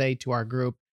things to say to our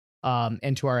group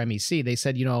and to our MEC. They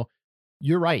said,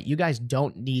 you're right. You guys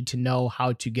don't need to know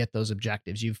how to get those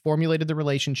objectives. You've formulated the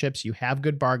relationships. You have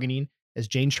good bargaining. As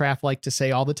Jane Straff liked to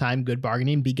say all the time, good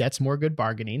bargaining begets more good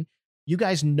bargaining. You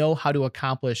guys know how to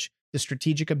accomplish the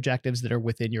strategic objectives that are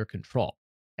within your control.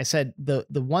 I said the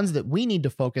ones that we need to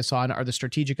focus on are the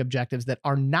strategic objectives that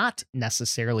are not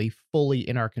necessarily fully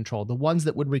in our control, the ones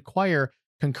that would require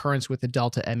concurrence with the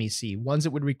Delta MEC, ones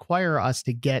that would require us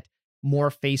to get more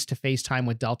face-to-face time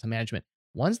with Delta management,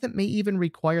 ones that may even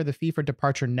require the Fee for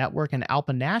Departure Network and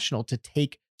Alpa National to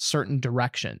take certain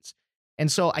directions.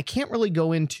 And so I can't really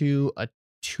go into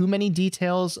too many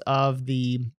details of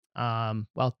the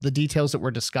details that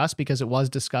were discussed because it was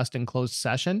discussed in closed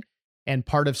session. And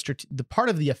part of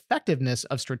the effectiveness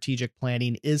of strategic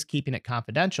planning is keeping it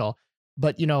confidential.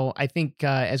 But, I think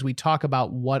as we talk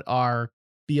about what our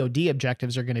BOD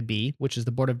objectives are going to be, which is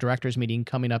the board of directors meeting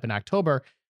coming up in October,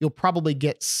 you'll probably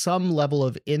get some level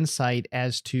of insight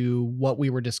as to what we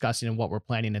were discussing and what we're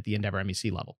planning at the Endeavor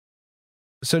MEC level.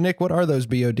 So, Nick, what are those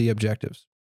BOD objectives?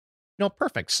 No,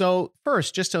 perfect. So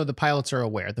first, just so the pilots are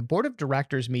aware, the board of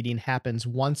directors meeting happens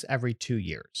once every 2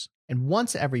 years. And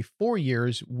once every 4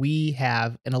 years, we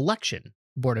have an election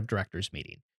board of directors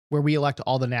meeting where we elect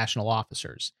all the national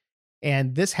officers.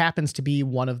 And this happens to be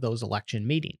one of those election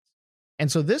meetings.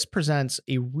 And so this presents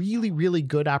a really, really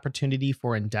good opportunity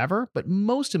for Endeavor, but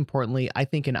most importantly, I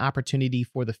think an opportunity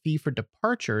for the fee for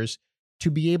departures to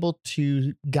be able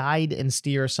to guide and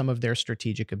steer some of their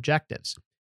strategic objectives.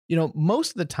 You know,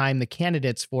 most of the time, the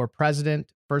candidates for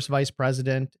president, first vice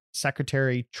president,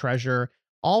 secretary, treasurer,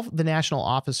 all the national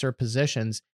officer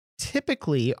positions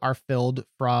typically are filled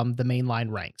from the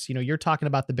mainline ranks. You know, you're talking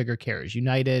about the bigger carriers,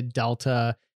 United,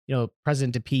 Delta. You know,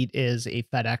 President DePete is a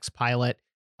FedEx pilot.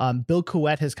 Bill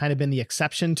Couette has kind of been the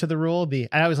exception to the rule.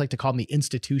 I always like to call him the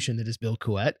institution that is Bill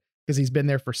Couette, because he's been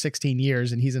there for 16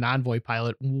 years and he's an Envoy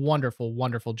pilot. Wonderful,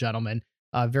 wonderful gentleman.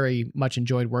 Very much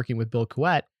enjoyed working with Bill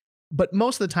Couette. But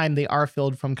most of the time, they are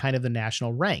filled from kind of the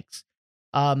national ranks.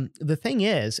 The thing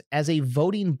is, as a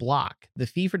voting block, the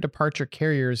fee for departure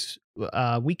carriers,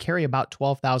 we carry about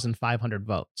 12,500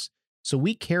 votes. So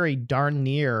we carry darn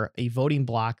near a voting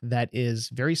block that is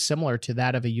very similar to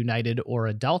that of a United or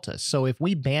a Delta. So if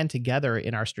we band together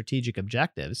in our strategic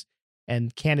objectives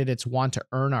and candidates want to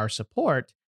earn our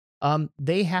support,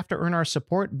 they have to earn our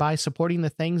support by supporting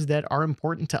the things that are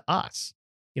important to us.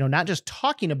 You know, not just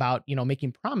talking about, you know,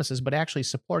 making promises, but actually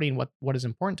supporting what is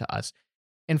important to us.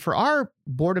 And for our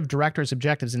board of directors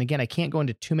objectives, and again, I can't go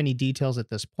into too many details at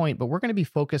this point, but we're going to be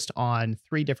focused on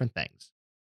three different things: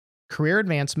 career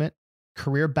advancement,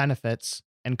 career benefits,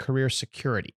 and career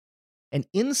security. And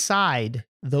inside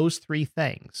those three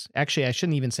things, actually, I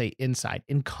shouldn't even say inside,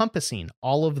 encompassing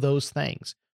all of those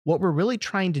things, what we're really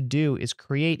trying to do is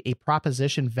create a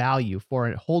proposition value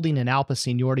for holding an ALPA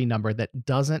seniority number that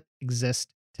doesn't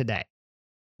exist today.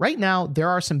 Right now, there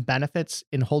are some benefits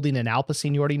in holding an ALPA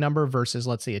seniority number versus,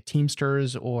 let's say, a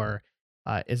Teamsters or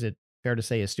is it fair to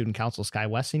say a Student Council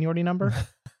SkyWest seniority number?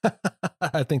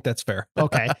 I think that's fair.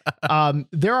 Okay.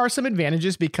 There are some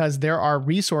advantages because there are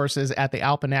resources at the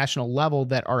ALPA national level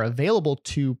that are available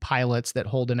to pilots that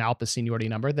hold an ALPA seniority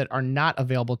number that are not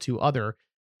available to other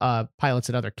pilots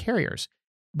at other carriers.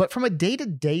 But from a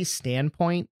day-to-day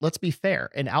standpoint, let's be fair.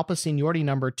 An ALPA seniority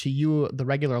number to you, the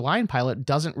regular line pilot,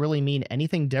 doesn't really mean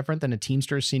anything different than a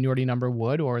Teamsters seniority number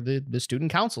would or the Student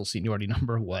Council seniority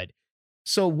number would.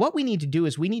 So what we need to do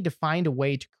is we need to find a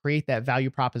way to create that value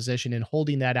proposition in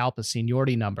holding that ALPA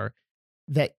seniority number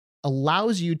that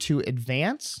allows you to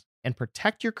advance and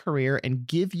protect your career and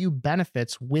give you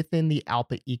benefits within the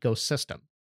ALPA ecosystem,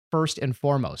 first and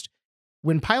foremost.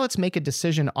 When pilots make a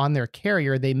decision on their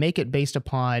carrier, they make it based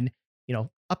upon, you know,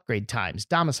 upgrade times,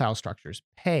 domicile structures,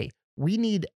 pay. We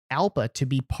need ALPA to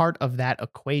be part of that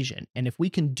equation. And if we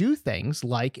can do things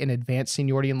like an advanced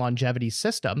seniority and longevity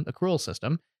system, accrual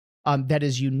system, that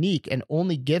is unique and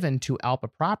only given to ALPA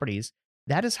properties,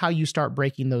 that is how you start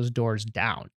breaking those doors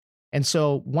down. And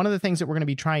so one of the things that we're going to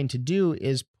be trying to do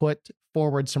is put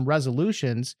forward some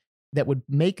resolutions that would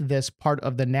make this part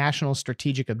of the national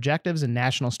strategic objectives and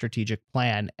national strategic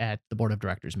plan at the board of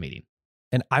directors meeting.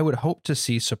 And I would hope to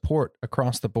see support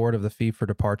across the board of the Fee for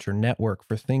Departure network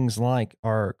for things like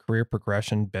our career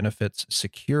progression, benefits,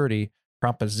 security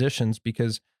propositions,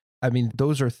 because I mean,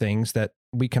 those are things that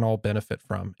we can all benefit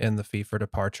from in the Fee for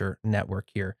Departure network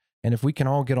here. And if we can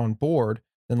all get on board,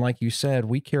 then like you said,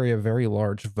 we carry a very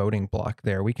large voting block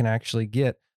there. We can actually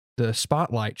get the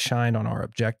spotlight shine on our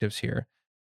objectives here.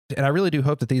 And I really do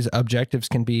hope that these objectives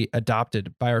can be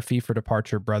adopted by our Fee for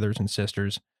Departure brothers and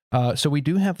sisters. So we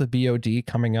do have the BOD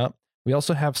coming up. We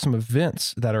also have some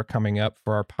events that are coming up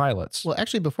for our pilots. Well,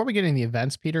 actually, before we get into the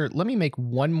events, Peter, let me make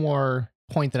one more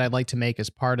point that I'd like to make as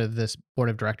part of this board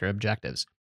of director objectives.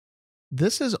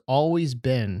 This has always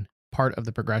been part of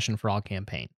the Progression for All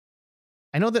campaign.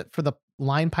 I know that for the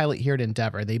line pilot here at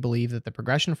Endeavor, they believe that the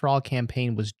Progression for All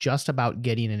campaign was just about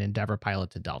getting an Endeavor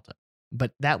pilot to Delta,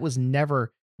 but that was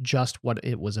never just what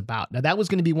it was about. Now, that was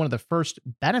going to be one of the first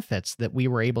benefits that we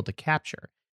were able to capture,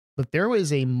 but there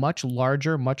was a much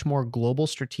larger, much more global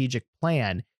strategic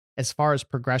plan as far as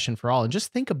Progression for All. And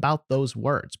just think about those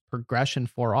words, Progression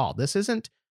for All. This isn't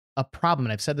a problem,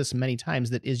 and I've said this many times,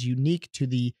 that is unique to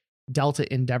the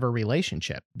Delta Endeavor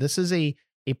relationship. This is a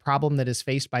problem that is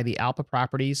faced by the ALPA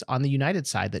properties on the United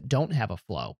side that don't have a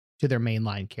flow to their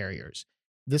mainline carriers.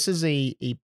 This is a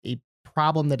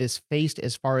problem that is faced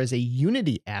as far as a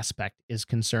unity aspect is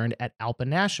concerned at ALPA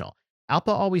National. ALPA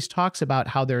always talks about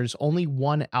how there's only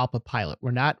one ALPA pilot.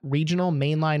 We're not regional,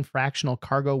 mainline, fractional,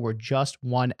 cargo. We're just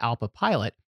one ALPA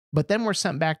pilot. But then we're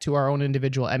sent back to our own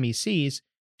individual MECs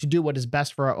to do what is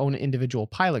best for our own individual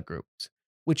pilot groups,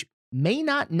 which may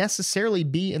not necessarily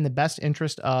be in the best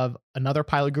interest of another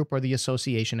pilot group or the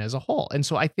association as a whole. And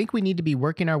so I think we need to be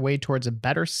working our way towards a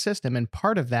better system, and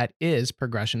part of that is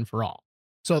Progression for All.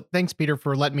 So thanks, Peter,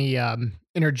 for letting me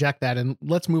interject that, and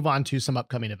let's move on to some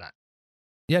upcoming events.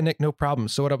 Yeah, Nick, no problem.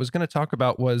 So what I was going to talk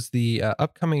about was the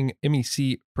upcoming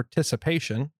MEC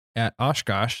participation at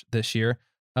Oshkosh this year.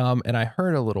 And I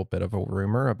heard a little bit of a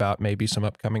rumor about maybe some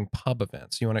upcoming pub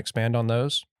events. You want to expand on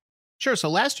those? Sure. So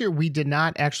last year we did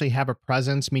not actually have a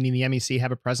presence, meaning the MEC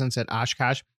have a presence at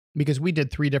Oshkosh, because we did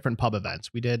 3 different pub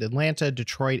events. We did Atlanta,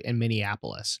 Detroit, and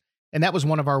Minneapolis. And that was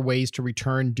one of our ways to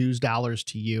return dues dollars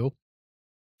to you.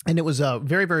 And it was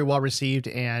very, very well received,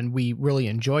 and we really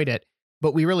enjoyed it.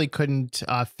 But we really couldn't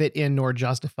fit in nor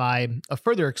justify a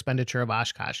further expenditure of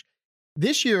Oshkosh.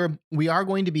 This year, we are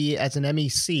going to be, as an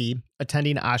MEC,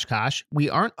 attending Oshkosh. We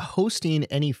aren't hosting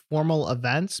any formal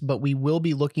events, but we will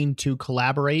be looking to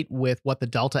collaborate with what the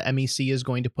Delta MEC is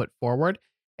going to put forward.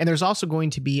 And there's also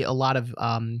going to be a lot of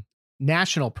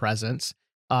national presence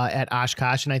at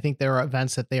Oshkosh. And I think there are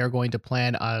events that they are going to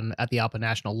plan on at the Alpha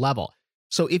National level.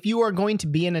 So if you are going to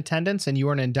be in attendance and you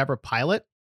are an Endeavor pilot,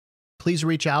 please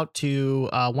reach out to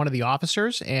one of the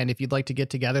officers. And if you'd like to get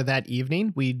together that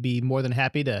evening, we'd be more than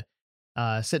happy to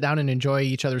sit down and enjoy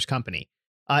each other's company.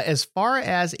 As far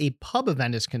as a pub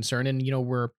event is concerned, and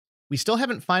we still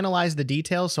haven't finalized the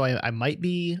details, so I might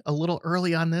be a little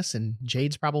early on this, and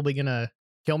Jade's probably gonna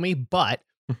kill me, but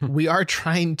we are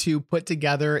trying to put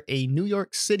together a New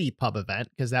York City pub event,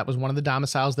 because that was one of the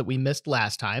domiciles that we missed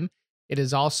last time. It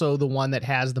is also the one that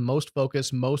has the most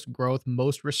focus, most growth,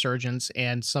 most resurgence,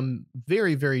 and some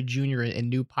very, very junior and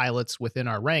new pilots within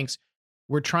our ranks.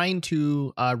 We're trying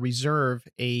to reserve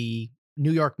a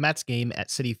New York Mets game at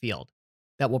Citi Field.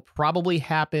 That will probably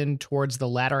happen towards the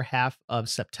latter half of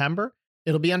September.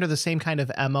 It'll be under the same kind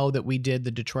of MO that we did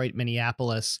the Detroit,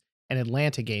 Minneapolis, and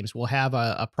Atlanta games. We'll have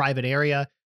a private area.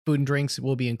 Food and drinks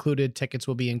will be included. Tickets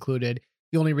will be included.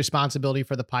 The only responsibility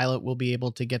for the pilot will be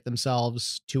able to get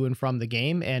themselves to and from the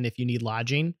game. And if you need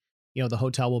lodging, the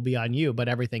hotel will be on you, but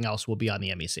everything else will be on the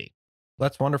MEC.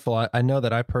 That's wonderful. I know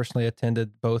that I personally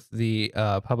attended both the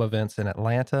pub events in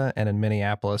Atlanta and in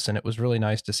Minneapolis, and it was really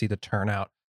nice to see the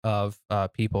turnout of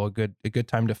people. A good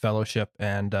time to fellowship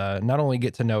and not only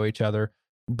get to know each other,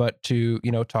 but to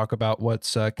talk about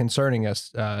what's concerning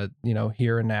us,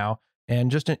 here and now,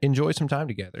 and just enjoy some time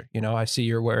together. I see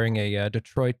you're wearing a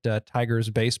Detroit Tigers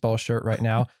baseball shirt right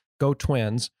now. Go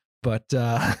Twins! But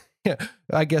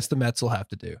I guess the Mets will have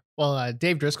to do. Well,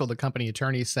 Dave Driscoll, the company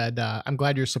attorney, said, I'm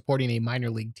glad you're supporting a minor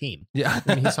league team. Yeah.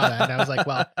 When he saw that, and I was like,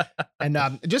 well,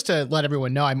 and just to let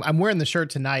everyone know, I'm wearing the shirt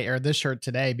tonight, or this shirt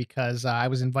today, because I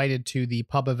was invited to the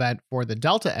pub event for the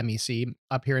Delta MEC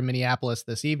up here in Minneapolis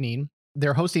this evening.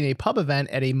 They're hosting a pub event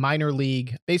at a minor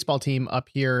league baseball team up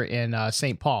here in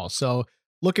St. Paul. So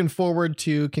looking forward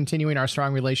to continuing our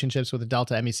strong relationships with the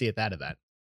Delta MEC at that event.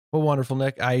 Well, wonderful,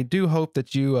 Nick. I do hope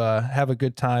that you have a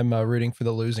good time rooting for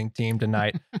the losing team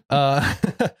tonight.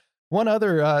 One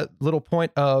other little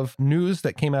point of news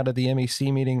that came out of the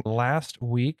MEC meeting last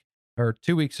week, or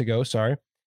 2 weeks ago,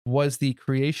 was the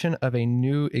creation of a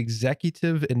new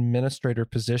executive administrator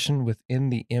position within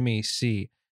the MEC.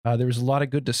 There was a lot of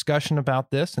good discussion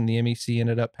about this, and the MEC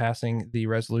ended up passing the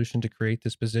resolution to create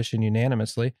this position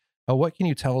unanimously. What can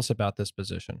you tell us about this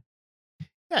position?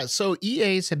 Yeah, so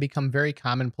EAs have become very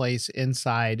commonplace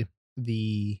inside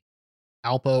the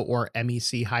ALPA or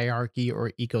MEC hierarchy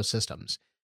or ecosystems.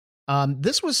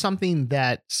 This was something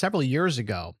that several years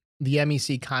ago, the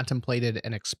MEC contemplated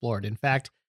and explored. In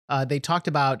fact, they talked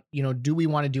about, do we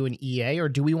want to do an EA, or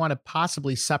do we want to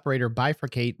possibly separate or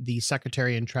bifurcate the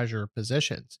secretary and treasurer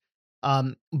positions?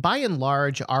 By and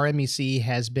large, our MEC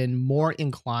has been more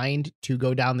inclined to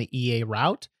go down the EA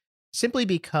route, simply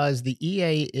because the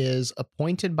EA is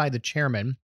appointed by the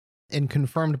chairman and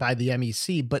confirmed by the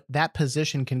MEC, but that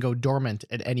position can go dormant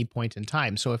at any point in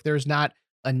time. So if there's not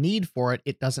a need for it,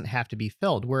 it doesn't have to be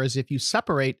filled. Whereas if you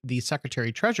separate the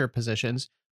secretary-treasurer positions,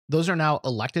 those are now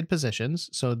elected positions,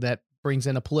 so that brings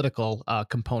in a political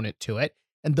component to it,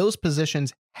 and those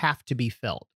positions have to be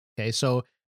filled. Okay, so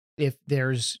if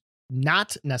there's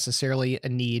not necessarily a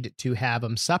need to have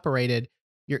them separated,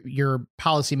 your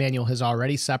policy manual has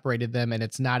already separated them, and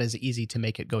it's not as easy to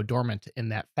make it go dormant in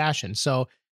that fashion. So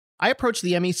I approached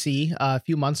the MEC a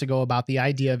few months ago about the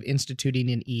idea of instituting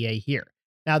an EA here.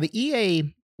 Now, the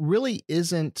EA really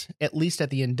isn't, at least at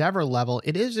the Endeavor level,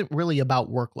 it isn't really about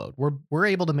workload. We're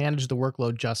able to manage the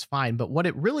workload just fine, but what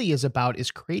it really is about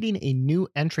is creating a new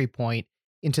entry point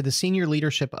into the senior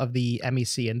leadership of the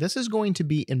MEC. And this is going to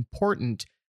be important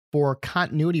for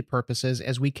continuity purposes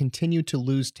as we continue to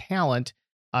lose talent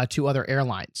to other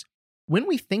airlines. When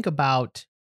we think about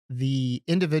the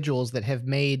individuals that have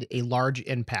made a large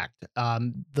impact,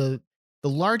 the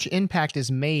large impact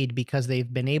is made because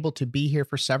they've been able to be here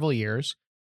for several years,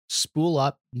 spool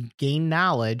up, gain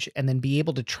knowledge, and then be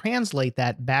able to translate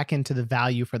that back into the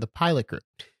value for the pilot group.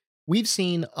 We've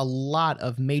seen a lot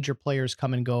of major players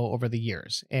come and go over the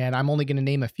years, and I'm only going to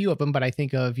name a few of them, but I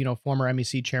think of, former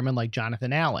MEC chairman like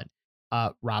Jonathan Allen,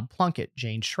 Rob Plunkett,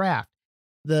 Jane Schraft.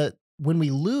 When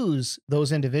we lose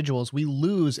those individuals, we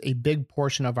lose a big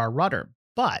portion of our rudder.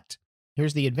 But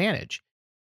here's the advantage.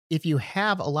 If you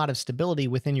have a lot of stability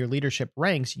within your leadership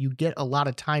ranks, you get a lot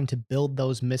of time to build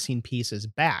those missing pieces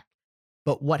back.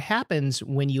 But what happens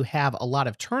when you have a lot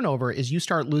of turnover is you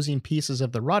start losing pieces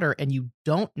of the rudder, and you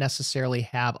don't necessarily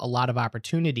have a lot of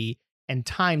opportunity and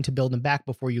time to build them back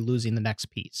before you're losing the next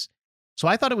piece. So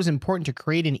I thought it was important to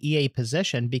create an EA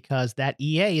position, because that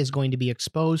EA is going to be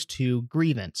exposed to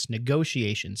grievance,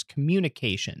 negotiations,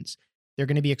 communications. They're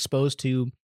going to be exposed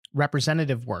to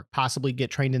representative work, possibly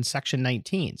get trained in Section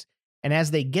 19s. And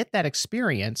as they get that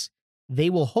experience, they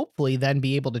will hopefully then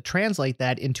be able to translate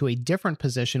that into a different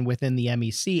position within the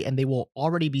MEC, and they will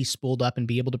already be spooled up and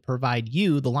be able to provide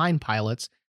you, the line pilots,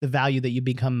 the value that you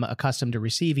become accustomed to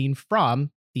receiving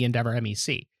from the Endeavor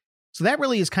MEC. So that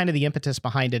really is kind of the impetus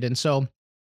behind it. And so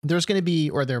there's going to be,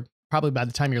 or there probably by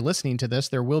the time you're listening to this,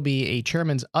 there will be a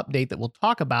chairman's update that will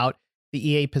talk about the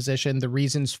EA position, the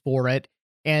reasons for it,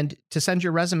 and to send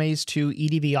your resumes to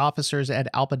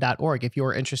edvofficers@alpa.org if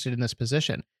you're interested in this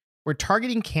position. We're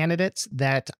targeting candidates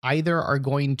that either are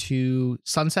going to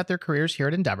sunset their careers here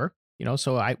at Endeavor,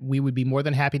 so we would be more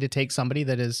than happy to take somebody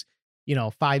that is,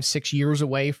 5-6 years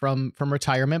away from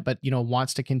retirement, but,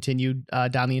 wants to continue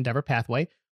down the Endeavor pathway,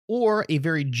 or a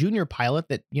very junior pilot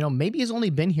that, maybe has only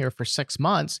been here for 6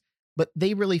 months, but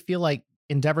they really feel like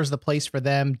Endeavor's the place for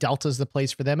them, Delta's the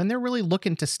place for them, and they're really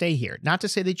looking to stay here. Not to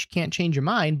say that you can't change your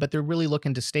mind, but they're really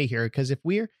looking to stay here, because if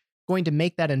we're going to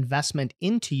make that investment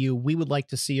into you, we would like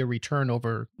to see a return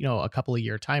over, a couple of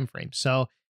year time frame. So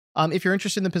if you're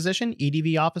interested in the position,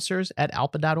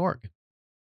 edvofficers@alpa.org.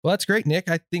 Well, that's great, Nick.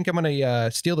 I think I'm going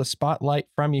to steal the spotlight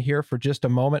from you here for just a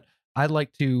moment. I'd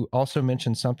like to also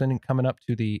mention something coming up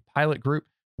to the pilot group.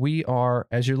 We are,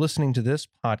 as you're listening to this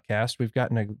podcast, we've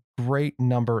gotten a great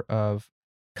number of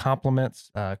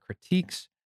compliments, critiques,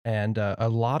 and a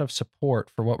lot of support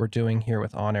for what we're doing here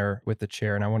with On Air with the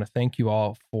Chair. And I want to thank you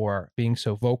all for being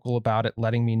so vocal about it,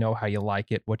 letting me know how you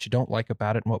like it, what you don't like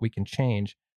about it, and what we can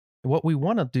change. What we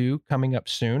want to do coming up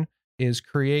soon is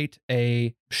create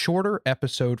a shorter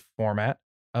episode format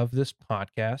of this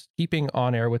podcast, keeping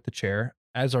On Air with the Chair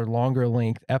as our longer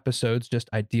length episodes, just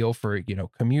ideal for,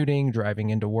 commuting, driving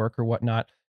into work or whatnot.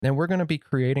 Then we're going to be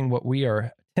creating what we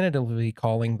are tentatively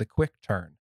calling the quick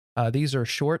turn. These are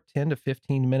short 10 to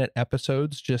 15 minute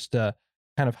episodes, just kind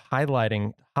of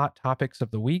highlighting hot topics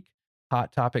of the week,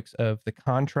 hot topics of the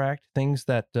contract, things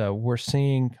that we're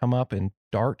seeing come up in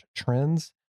DART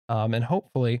trends. And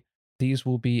hopefully these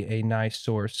will be a nice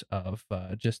source of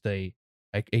just a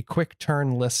quick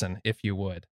turn listen, if you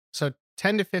would. So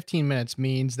 10 to 15 minutes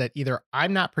means that either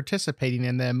I'm not participating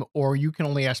in them or you can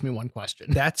only ask me one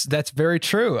question. That's very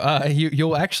true.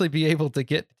 You'll actually be able to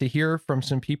get to hear from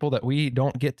some people that we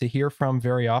don't get to hear from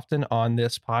very often on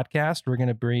this podcast. We're going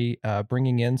to be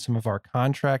bringing in some of our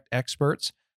contract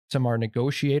experts, some of our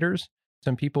negotiators,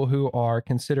 some people who are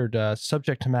considered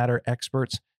subject matter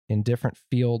experts in different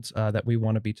fields that we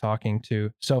want to be talking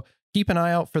to. So keep an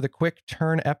eye out for the quick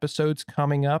turn episodes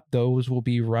coming up. Those will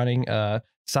be running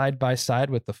side by side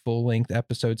with the full length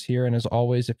episodes here. And as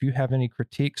always, if you have any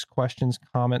critiques, questions,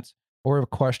 comments, or a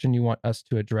question you want us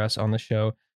to address on the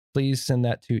show, please send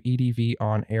that to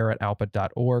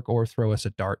edvonair@alpa.org or throw us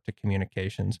a dart to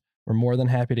communications. We're more than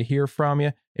happy to hear from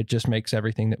you. It just makes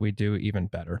everything that we do even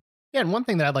better. Yeah, and one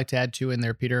thing that I'd like to add to in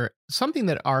there, Peter, something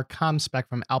that our ComSpec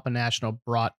from ALPA National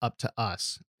brought up to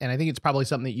us, and I think it's probably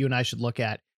something that you and I should look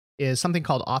at, is something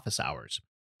called office hours.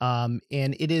 And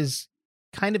it is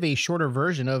kind of a shorter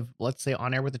version of, let's say,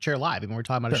 On Air with the Chair Live. I mean, we're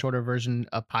talking about a shorter version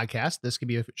of podcast. This could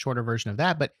be a shorter version of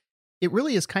that, but it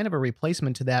really is kind of a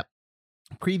replacement to that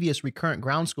previous recurrent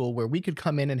ground school where we could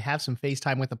come in and have some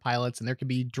FaceTime with the pilots, and there could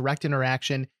be direct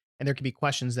interaction and there could be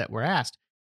questions that were asked.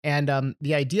 And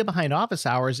the idea behind office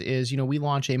hours is, we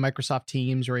launch a Microsoft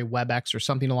Teams or a WebEx or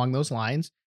something along those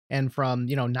lines. And from,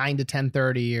 9 to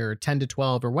 10:30 or 10 to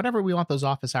 12 or whatever we want those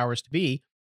office hours to be,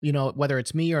 whether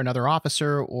it's me or another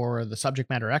officer or the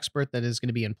subject matter expert that is going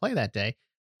to be in play that day,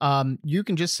 you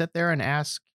can just sit there and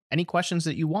ask any questions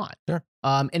that you want. Sure.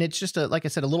 And it's just like I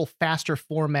said, a little faster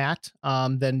format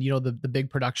than, the big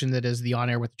production that is the On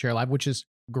Air with the Chair Live, which is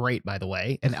great, by the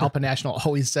way. And ALPA National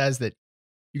always says that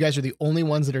you guys are the only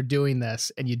ones that are doing this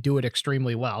and you do it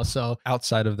extremely well. So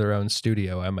outside of their own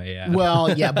studio, I may add.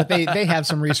 Well, yeah, but they have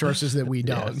some resources that we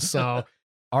don't. Yes. So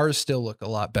ours still look a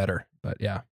lot better. But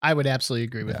yeah, I would absolutely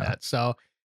agree with that. So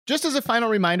just as a final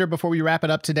reminder before we wrap it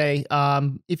up today,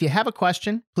 if you have a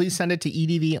question, please send it to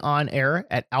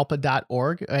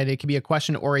edvonair@alpa.org. And it can be a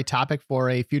question or a topic for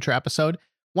a future episode.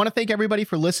 Want to thank everybody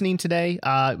for listening today.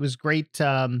 It was great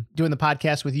doing the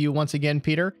podcast with you once again,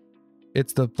 Peter.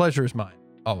 the pleasure is mine,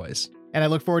 always. And I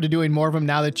look forward to doing more of them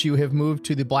now that you have moved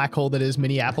to the black hole that is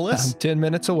Minneapolis. I'm 10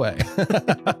 minutes away.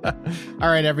 All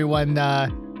right, everyone.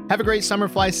 Have a great summer.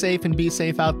 Fly safe and be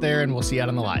safe out there. And we'll see you out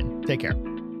on the line. Take care.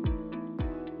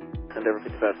 Endeavour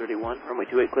 5531, runway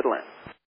 28, clear to land.